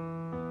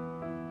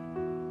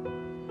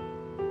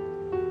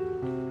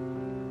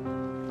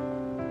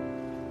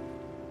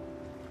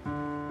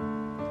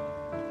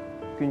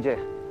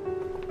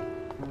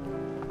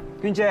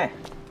娟姐，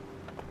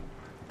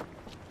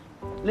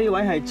呢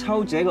位係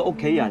秋姐嘅屋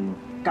企人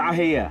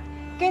Ka-hei啊。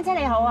娟姐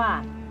你好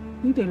啊，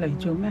你哋嚟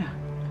做咩啊？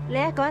你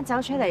一個人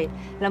走出嚟，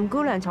林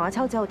姑娘同阿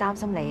秋姐好擔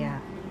心你啊。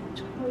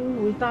秋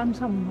會擔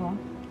心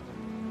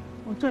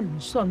我真係唔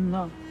信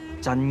啊！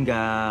真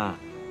㗎，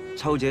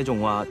秋姐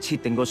仲話設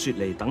定個雪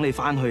梨等你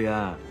翻去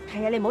啊。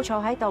係啊，你唔好坐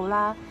喺度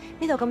啦，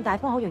呢度咁大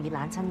風，好容易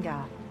冷親㗎。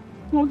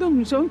我都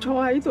唔想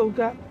坐喺度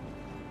㗎。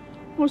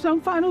我想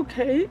翻屋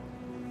企，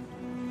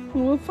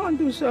我翻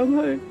到上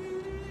去，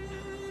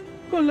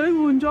個女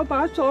換咗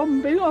把鎖，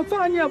唔俾我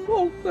翻入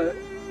屋嘅。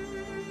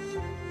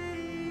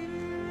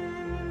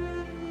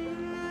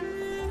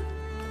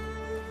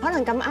可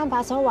能咁啱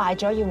把鎖壞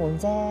咗要換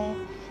啫，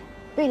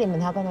不如你問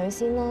下個女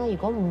先啦。如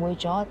果誤會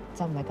咗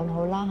就唔係咁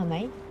好啦，係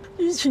咪？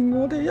以前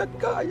我哋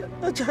一家人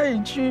一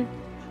齊住，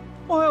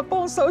我又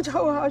幫手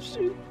湊下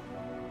孫，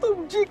都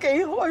唔知幾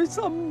開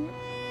心。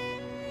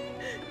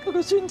佢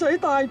個孫仔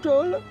大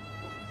咗啦。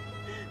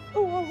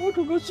我話我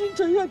同個孫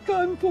仔一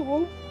間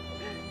房，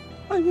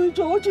係會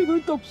阻住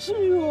佢讀書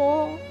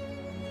喎。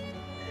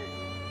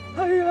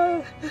係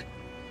啊，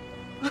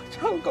阿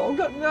秋講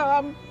得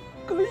啱，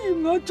佢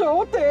嫌我阻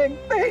掟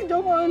咗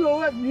我去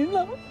老人院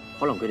啦。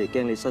可能佢哋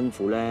驚你辛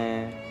苦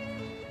咧。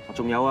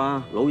仲有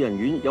啊，老人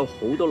院有好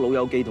多老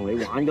友記同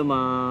你玩噶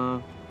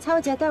嘛。秋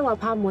姐都係話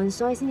怕悶，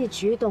所以先至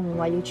主動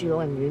話要住老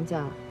人院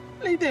咋。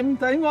你哋唔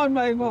使安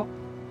慰我，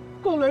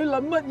個女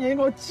諗乜嘢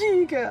我知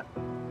嘅。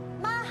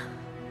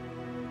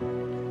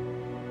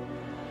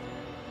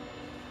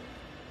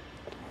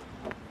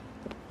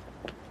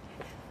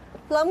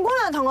林姑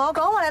娘同我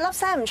講話你粒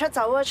聲唔出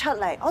走咗出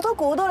嚟，我都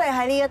估到你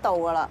喺呢一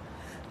度噶啦。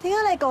點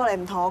解你過嚟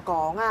唔同我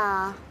講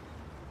啊？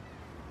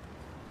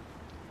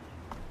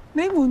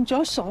你換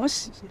咗鎖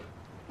匙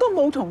都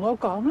冇同我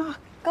講啦。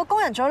個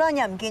工人早2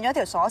日唔見咗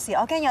條鎖匙，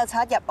我驚有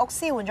賊入屋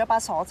先換咗把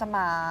鎖啫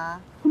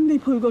嘛。咁你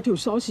配嗰條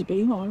鎖匙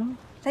俾我啦。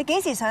你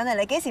幾時上嚟？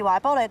你幾時話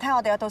俾我哋聽？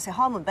我哋到時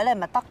開門俾你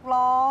咪得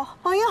咯。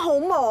我已經好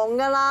忙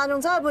噶啦，仲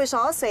走去配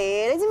鎖匙。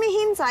你知唔知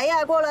謙仔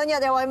啊？過2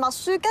日又話要默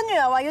書，跟住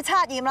又話要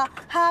測驗啦。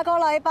下個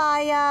禮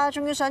拜啊，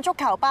仲要上足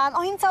球班，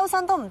我已經周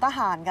身都唔得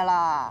閒噶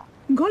啦。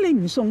如果你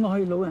唔送我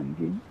去老人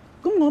院，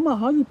咁我咪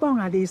可以幫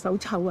下你手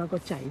湊下個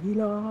仔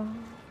咯。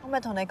我咪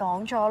同你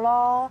講咗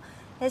咯，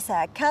你成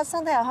日咳，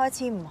身體又開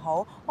始唔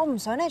好，我唔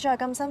想你再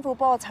咁辛苦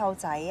幫我湊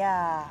仔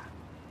啊。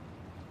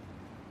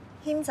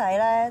謙仔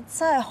咧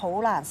真係好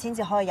難先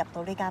至可以入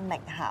到呢間名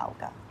校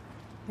㗎。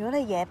如果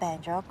你惹病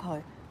咗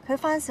佢，佢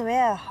翻少一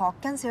日學，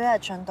跟少一日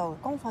進度，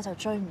功課就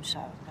追唔上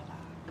㗎啦。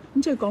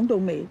咁即係講到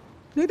尾，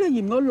你都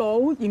嫌我老，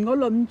嫌我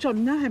論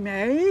盡啦，係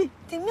咪？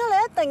點解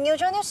你一定要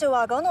將啲説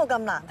話講到咁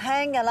難聽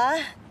嘅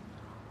咧？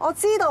我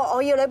知道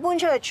我要你搬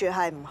出去住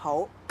係唔好，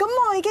咁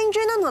我已經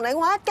專登同你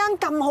揾一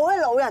間咁好嘅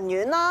老人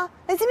院啦。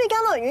你知唔知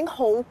間老人院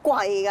好貴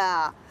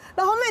㗎？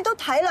你可唔可以都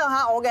體諒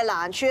下我嘅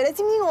難處？你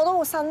知唔知我都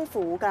好辛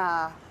苦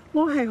㗎？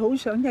我係好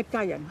想一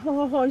家人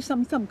開開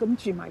心心咁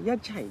住埋一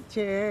齊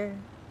啫。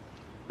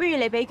不如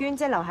你俾娟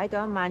姐留喺度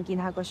一晚見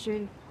下個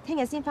孫，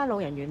聽日先翻老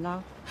人院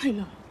啦。係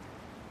咯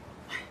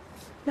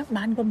，1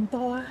晚咁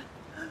多啊！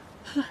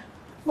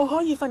我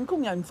可以瞓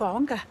工人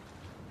房㗎。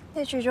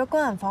你住咗工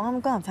人房，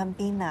咁工人瞓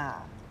邊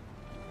啊？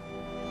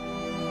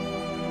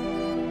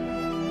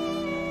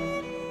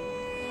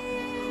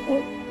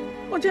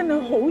我真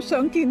係好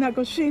想見下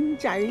個孫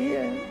仔啊！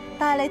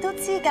但係你都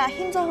知㗎，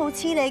謙仔好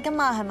黐你㗎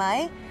嘛，係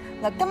咪？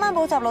嗱，今晚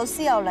補習老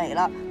師又嚟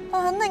啦，我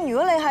肯定如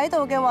果你喺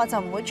度嘅話，就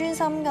唔會專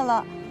心㗎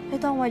啦。你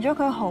當為咗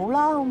佢好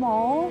啦，好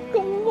冇？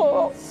咁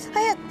我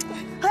係啊，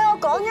我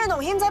講咗同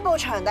謙仔報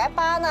長第一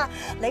班啊！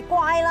你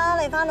乖啦，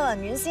你翻老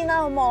人院先啦，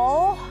好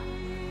冇？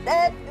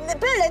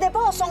不如你哋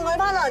幫我送佢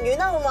翻老人院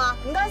啦，好唔好啊？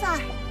唔該晒。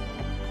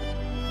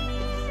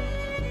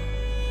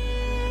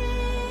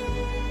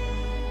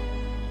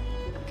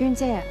娟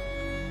姐啊，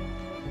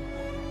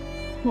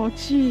我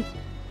知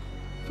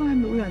翻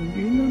老人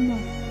院啊嘛。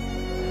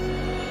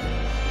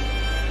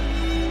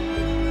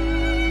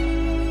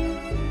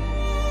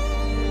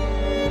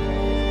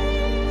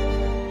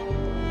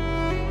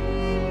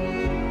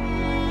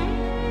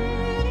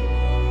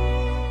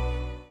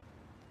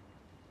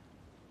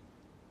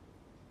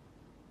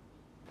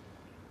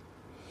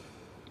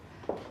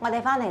我哋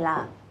翻嚟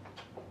啦。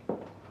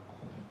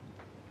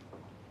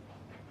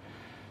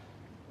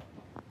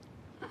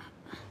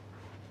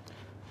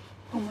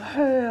咁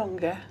香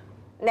嘅。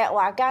你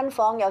話間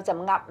房有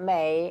陣鴨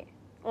味，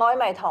我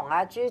咪同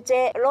阿朱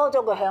姐攞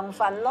咗個香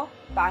薰咯，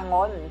但係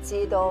我唔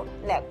知道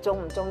你中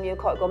唔中意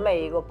佢個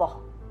味嘅噃。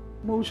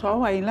冇所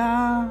謂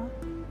啦，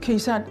其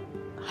實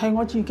係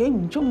我自己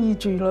唔中意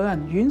住老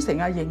人院，成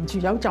日迎住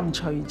有陣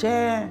除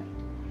啫。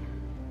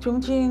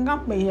總之鴨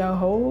味又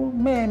好，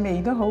咩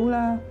味都好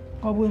啦，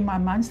我會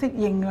慢慢適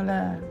應噶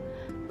啦。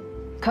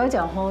佢就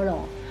好咯，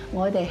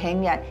我哋聽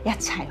日一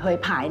齊去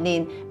排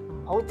練，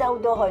唔好周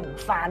到去唔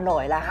翻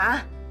來啦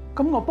嚇。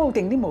咁我煲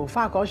定啲無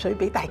花果水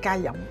俾大家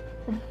飲。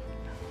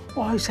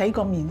我去洗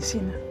個面先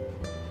啊。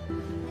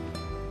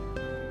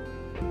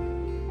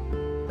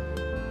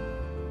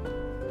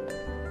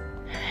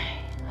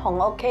同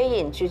屋企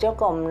人住咗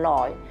咁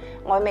耐，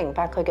我明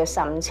白佢嘅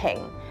心情，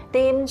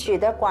點住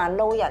得慣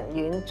老人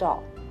院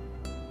作。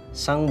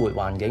生活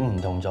環境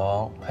唔同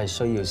咗，係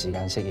需要時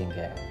間適應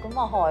嘅。咁咪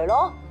係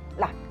咯，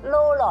嗱，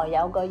老來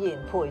有個人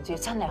陪住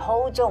真係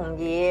好重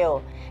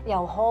要，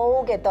有好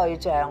嘅對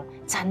象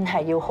真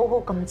係要好好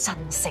咁珍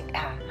惜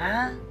啊！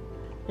嚇，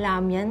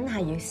男人係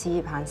要事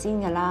業行先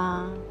㗎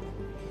啦。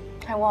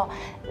係喎，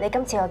你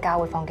今次個假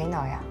會放幾耐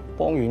啊？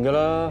幫完㗎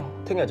啦，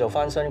聽日就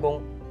返新工。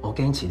我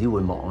驚遲啲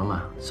會忙啊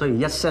嘛，所以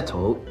一 set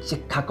好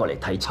即刻過嚟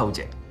睇秋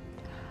姐。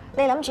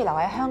你諗住留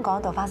喺香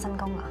港度返新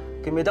工啊？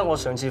記唔記得我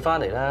上次翻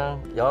嚟啦？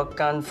有一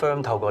間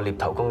firm 透過獵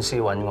頭公司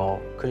揾我，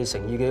佢哋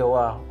誠意幾好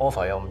啊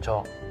 ，offer 又唔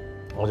錯，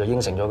我就應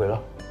承咗佢咯，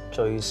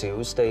最少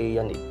stay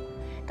 1年。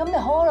咁咪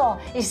好咯，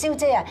葉小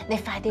姐啊，你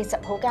快啲執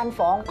好間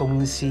房。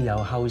公司有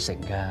housing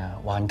㗎，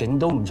環境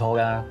都唔錯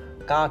㗎，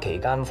假期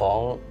間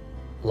房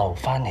留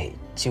翻嚟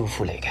招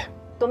呼你嘅。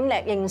咁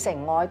你應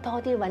承我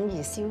多啲揾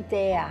葉小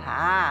姐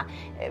啊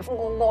嚇！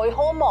我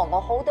好忙，我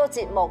好多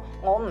節目，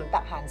我唔得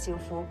閒照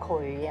顧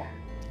佢啊。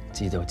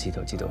知道。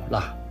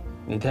嗱，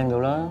你聽到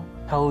啦，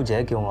秋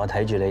姐叫我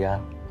睇住你㗎，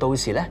到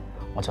時咧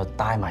我就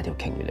帶埋條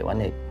鯨魚嚟揾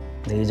你，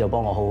你就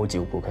幫我好好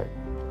照顧佢。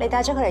你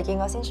帶咗佢嚟見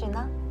我先算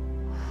啦。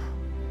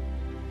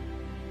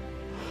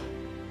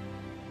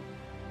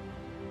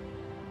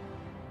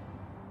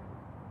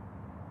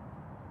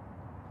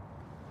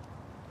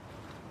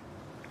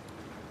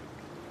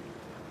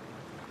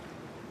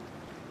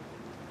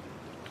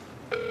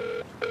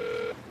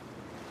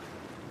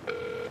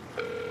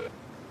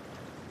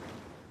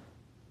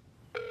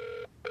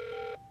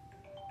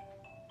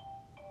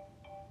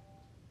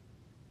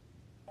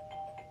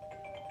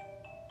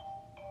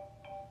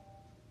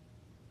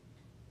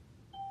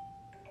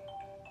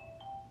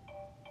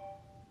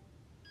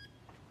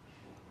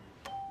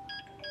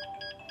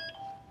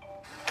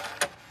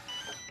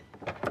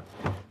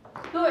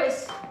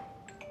Louis。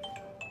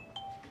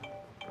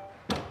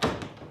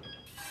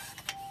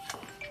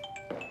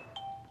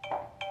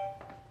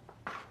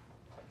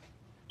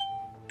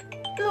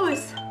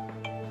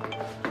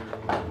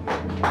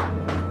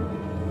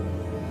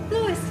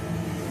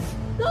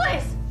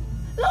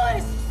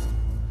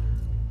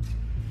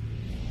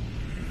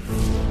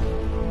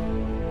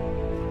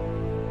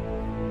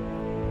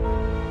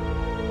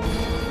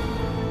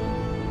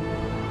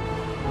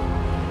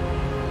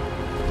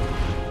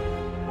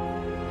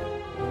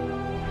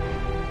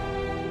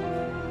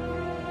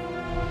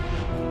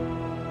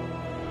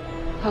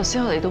頭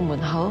先我嚟到門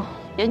口，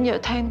隱約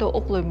聽到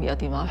屋裏面有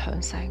電話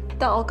響聲，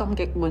但我撳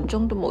極門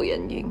鐘都冇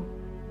人應。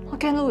我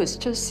驚 Louis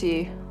出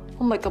事，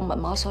我咪撳密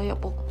碼鎖入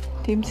屋。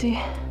點知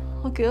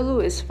我見到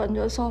Louis 瞓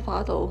咗喺梳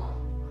化度，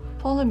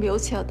房裏面好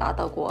似有打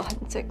鬥過嘅痕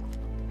跡。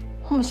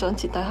我咪想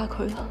徹底下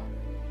佢啦。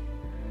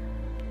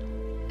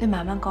你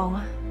慢慢講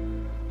啊！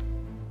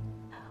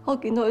我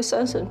見到佢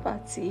雙唇發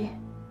紫，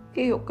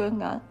肌肉僵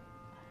硬，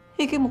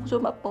已經冇咗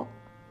脈搏。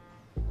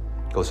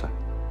高 Sir。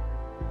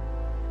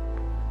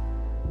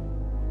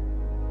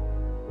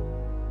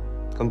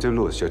今朝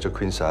Louis 約咗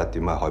Queen 11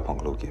點喺海旁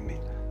嗰度見面，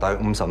但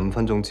係55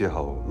分鐘之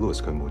後 ，Louis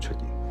佢冇出現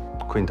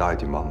 ，Queen 打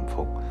去電話唔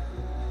覆，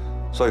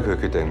所以佢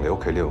決定嚟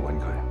屋企呢度揾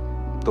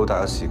佢。到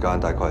達嘅時間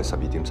大概係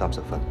12點30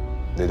分。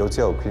嚟到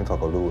之後 ，Queen 發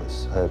覺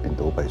Louis 喺入邊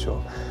倒斃咗，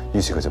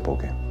於是佢就報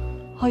警。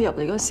我入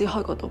嚟嗰時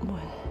開嗰道門，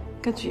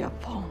跟住入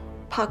房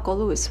拍過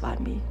Louis 塊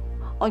面，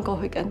按過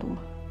佢頸動脈。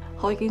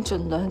我已經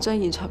盡量將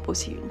現場保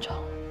持原狀。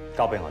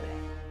交俾我哋，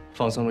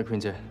放心啦 ，Queen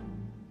姐。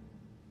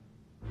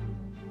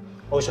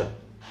Ocean。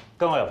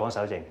跟我入房搜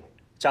證，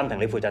暫停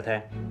你負責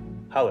聽。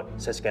Howard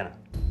set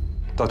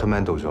scanner。Dr.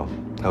 Man 到咗，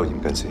喺度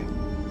驗緊屍。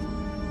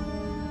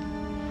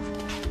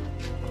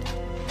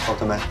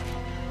Dr. Man。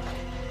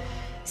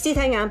屍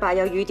體眼白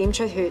有瘀點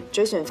出血，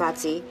嘴唇發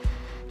紫，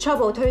初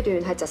步推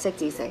斷係窒息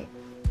致死。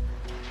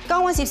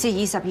肛溫攝氏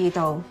22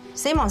度，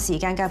死亡時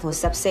間介乎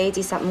14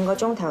至15個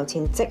鐘頭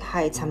前，即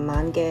係尋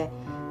晚嘅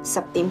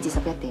10點至11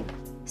點。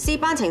屍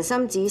斑呈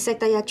深紫色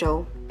得一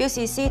組，表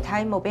示屍體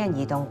冇俾人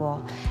移動過。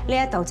呢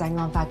一度就係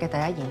案發嘅第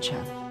一現場。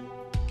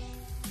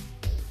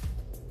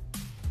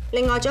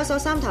另外，左手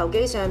三頭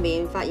肌上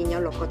面發現有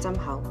6個針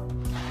口，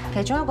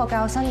其中一個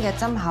較新嘅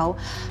針口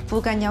附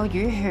近有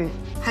淤血，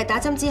係打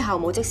針之後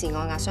冇即時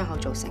按壓傷口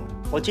造成。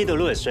我知道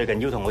Louis 最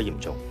近腰痛好嚴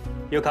重，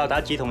要靠打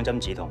止痛針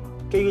止痛。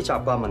基於習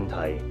慣問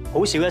題，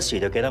好少一時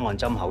就記得按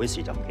針口，一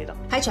時就唔記得。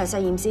喺詳細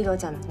驗屍嗰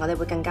陣，我哋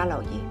會更加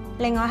留意。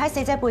另外喺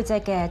死者背脊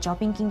嘅左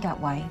邊肩胛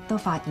位都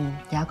發現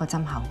有一個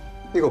針口。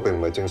呢個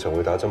並唔係正常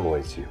會打針嘅位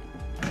置。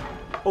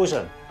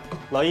Ocean，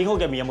留意屋入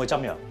面有冇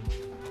針藥？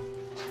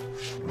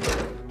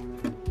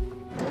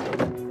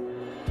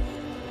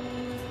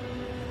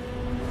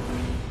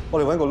我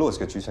哋揾過 Louis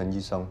嘅主診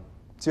醫生，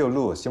知道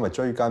Louis 因為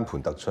椎間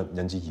盤突出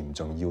引致嚴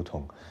重腰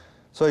痛，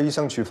所以醫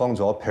生處方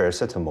咗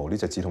paracetamol 呢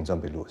隻止痛針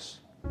俾 Louis。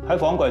喺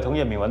房櫃桶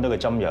入面揾到嘅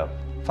針藥，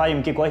化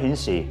驗結果顯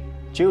示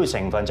主要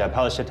成分就係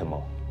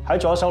paracetamol。喺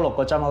左手6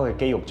個針口嘅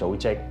肌肉組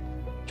織，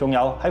仲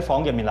有喺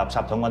房入面垃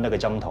圾桶揾到嘅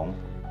針筒，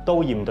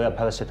都驗到有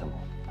paracetamol。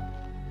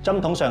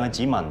針筒上嘅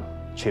指紋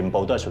全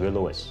部都係屬於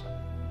Louis。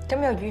咁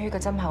有淤血嘅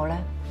針口咧，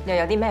又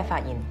有啲咩發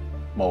現？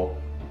冇。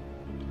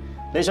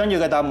你想要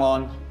嘅答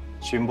案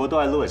全部都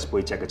喺 Louis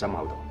背脊嘅針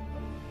口度。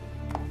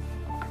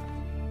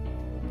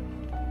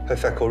係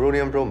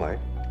Facronium bromide。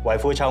維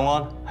富臭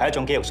胺係一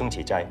種肌肉鬆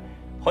弛劑，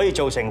可以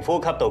造成呼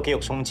吸道肌肉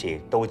鬆弛，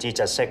導致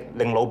窒息，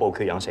令腦部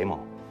缺氧死亡。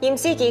驗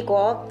屍結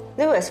果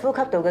 ，Louis 呼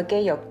吸道嘅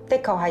肌肉的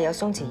確係有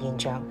鬆弛現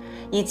象，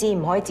以致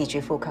唔可以自主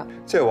呼吸。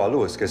即係話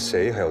Louis 嘅死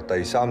係由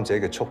第三者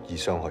嘅蓄意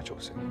傷害造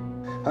成。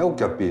喺屋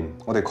入邊，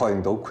我哋確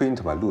認到 Queen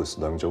同埋 Louis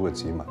兩組嘅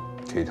指紋，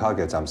其他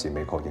嘅暫時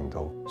未確認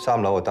到。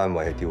3樓嘅單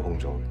位係丟空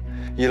咗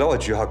嘅，2樓嘅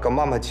住客咁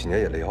啱喺前一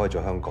日離開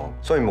咗香港，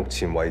所以目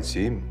前為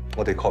止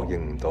我哋確認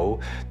唔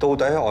到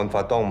底喺案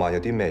發當晚有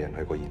啲咩人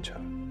去過現場。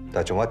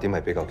但係仲有一點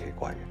係比較奇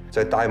怪嘅，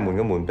就係大門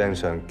嘅門柄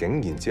上竟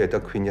然只係得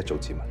Queen 一組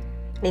指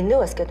紋，連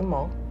Louis 嘅都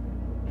冇。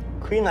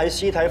Queen 喺屍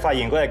體發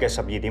現嗰日嘅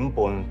12點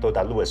半到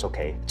達 Louis 屋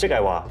企，即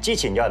係話之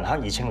前有人刻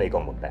意清理過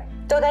門柄。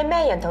到底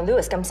咩人同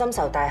Louis 咁深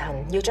仇大恨，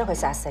要將佢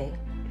殺死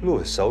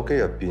 ？Louis 手機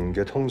入邊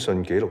嘅通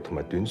訊記錄同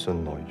埋短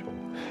信內容，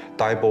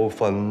大部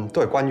分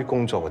都係關於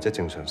工作或者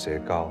正常社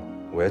交，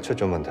唯一出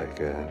咗問題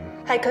嘅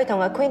係佢同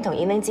阿 Queen 同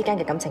Englsih 之間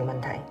嘅感情問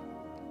題。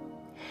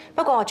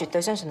不過我絕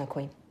對相信阿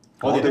Queen。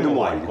我哋都冇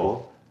懷疑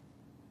過。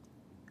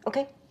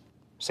OK。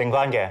剩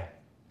翻嘅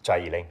就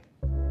係Englsih。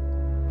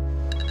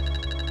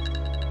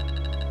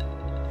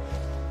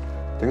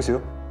頂少，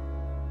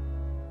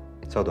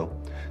收到，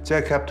即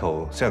係 cap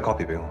圖 send 個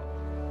copy 俾我。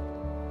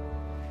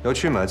有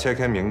村民嘅車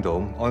cam 影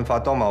到，案發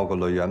當晚有個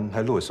女人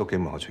喺 Louis 屋企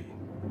門口出現。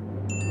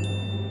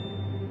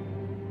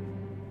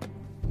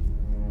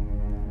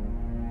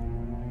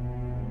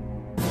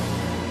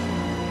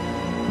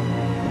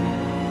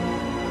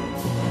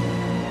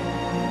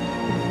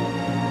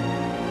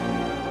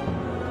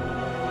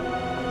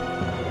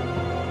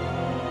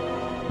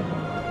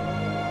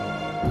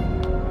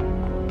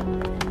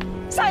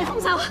殺人兇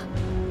手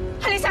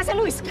係你殺死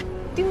Louis 嘅。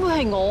點會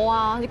係我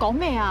啊？你講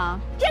咩啊？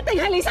一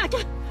定係你殺㗎！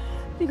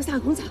呢個殺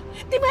人兇手，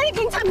點解啲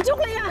警察唔捉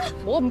你啊？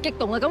唔好咁激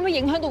動啊，咁會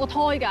影響到個胎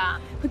㗎。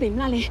佢哋唔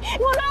拉你，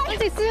我拉你。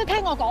直接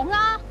聽我講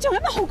啦，仲有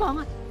乜好講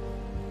啊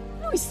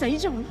？Louis死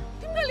咗啦！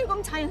點解你要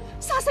咁殘忍，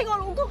殺死我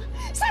老公，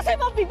殺死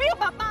我 BB 嘅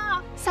爸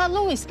爸？殺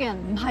Louis 嘅人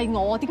唔係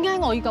我，點解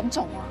我要咁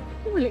做啊？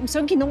因為你唔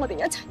想見到我哋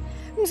一齊，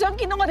唔想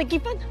見到我哋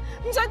結婚，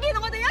唔想見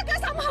到我哋一家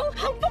三口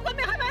幸福咁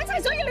樣喺埋一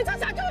齊，所以你就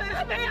殺咗佢，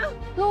係咪啊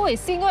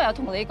 ？Louis 應該有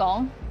同你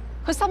講，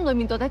佢心裏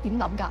面到底點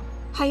諗㗎？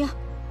係啊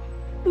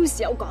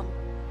 ，Louis 有講。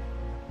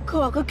佢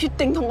話佢決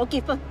定同我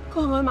結婚，佢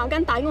話我去買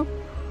間大屋，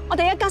我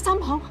哋一家三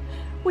口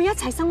會一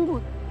齊生活，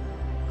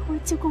佢會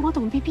照顧我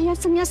同 BB 一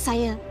生一世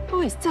啊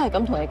 ！Louis 真係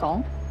咁同你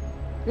講，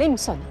你唔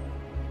信啊？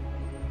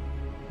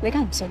你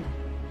梗係唔信啊？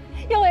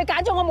因為你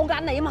揀咗我冇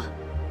揀你啊嘛，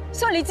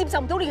所以你接受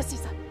唔到呢個事實，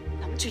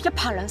諗住一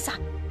拍兩散，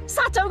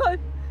殺咗佢，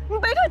唔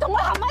俾佢同我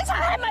行埋一齊，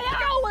係咪啊？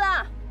夠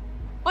啦！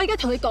我而家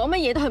同你講乜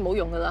嘢都係冇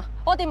用噶啦，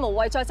我哋無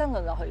謂再爭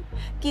論落去，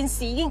件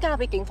事已經交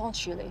俾警方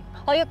處理，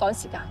我而家趕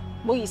時間。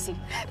唔好意思，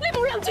你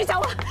冇諗住走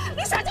啊！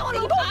你殺咗我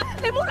老公，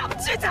你冇諗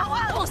住走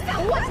啊！我走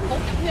啊！唔好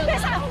咁樣，你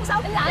殺人兇手，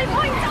你唔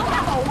可以走㗎！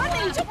我揾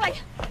你捉你，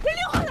你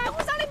呢個殺人兇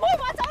手，你唔可以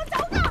話走就走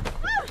㗎！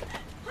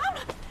啱，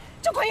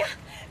捉佢啊！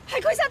係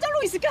佢殺咗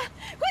Louis 㗎，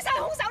佢殺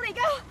人兇手嚟㗎！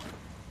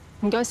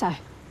唔該晒。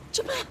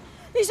做咩？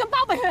你想包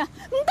庇佢啊？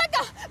唔得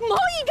㗎，唔可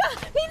以㗎！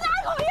你拉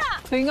佢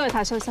啊！佢應該係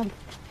太傷心，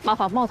麻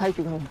煩幫我睇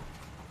住佢。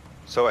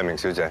蘇慧明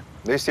小姐，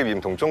你涉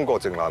嫌同中國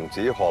籍男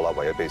子何立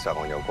維嘅被殺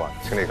案有關，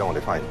請你跟我哋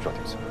翻嚟再調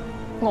查。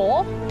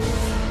我？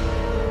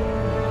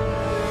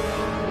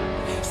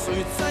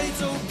誰製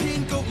造騙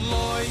局來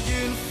圓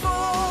謊？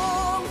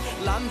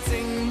冷靜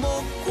目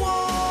光，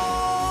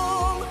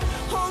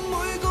看每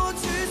個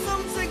處心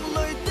積慮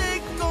的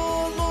個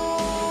案，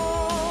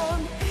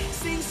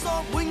線索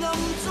會暗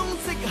中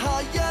織下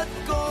一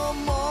個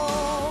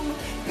網，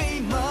秘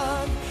密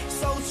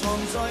收藏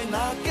在那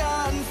間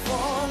房，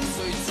誰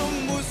終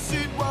沒說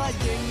話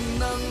仍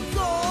能講，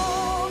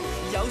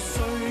有誰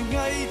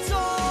偽裝？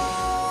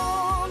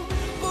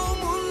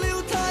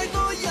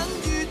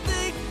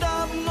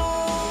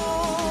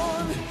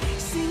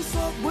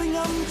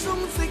中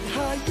織下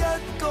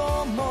一個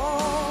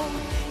網，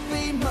秘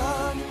密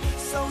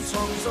收藏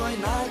在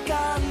那間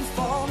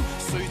房，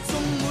誰終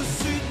沒說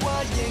話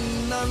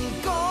仍能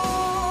講。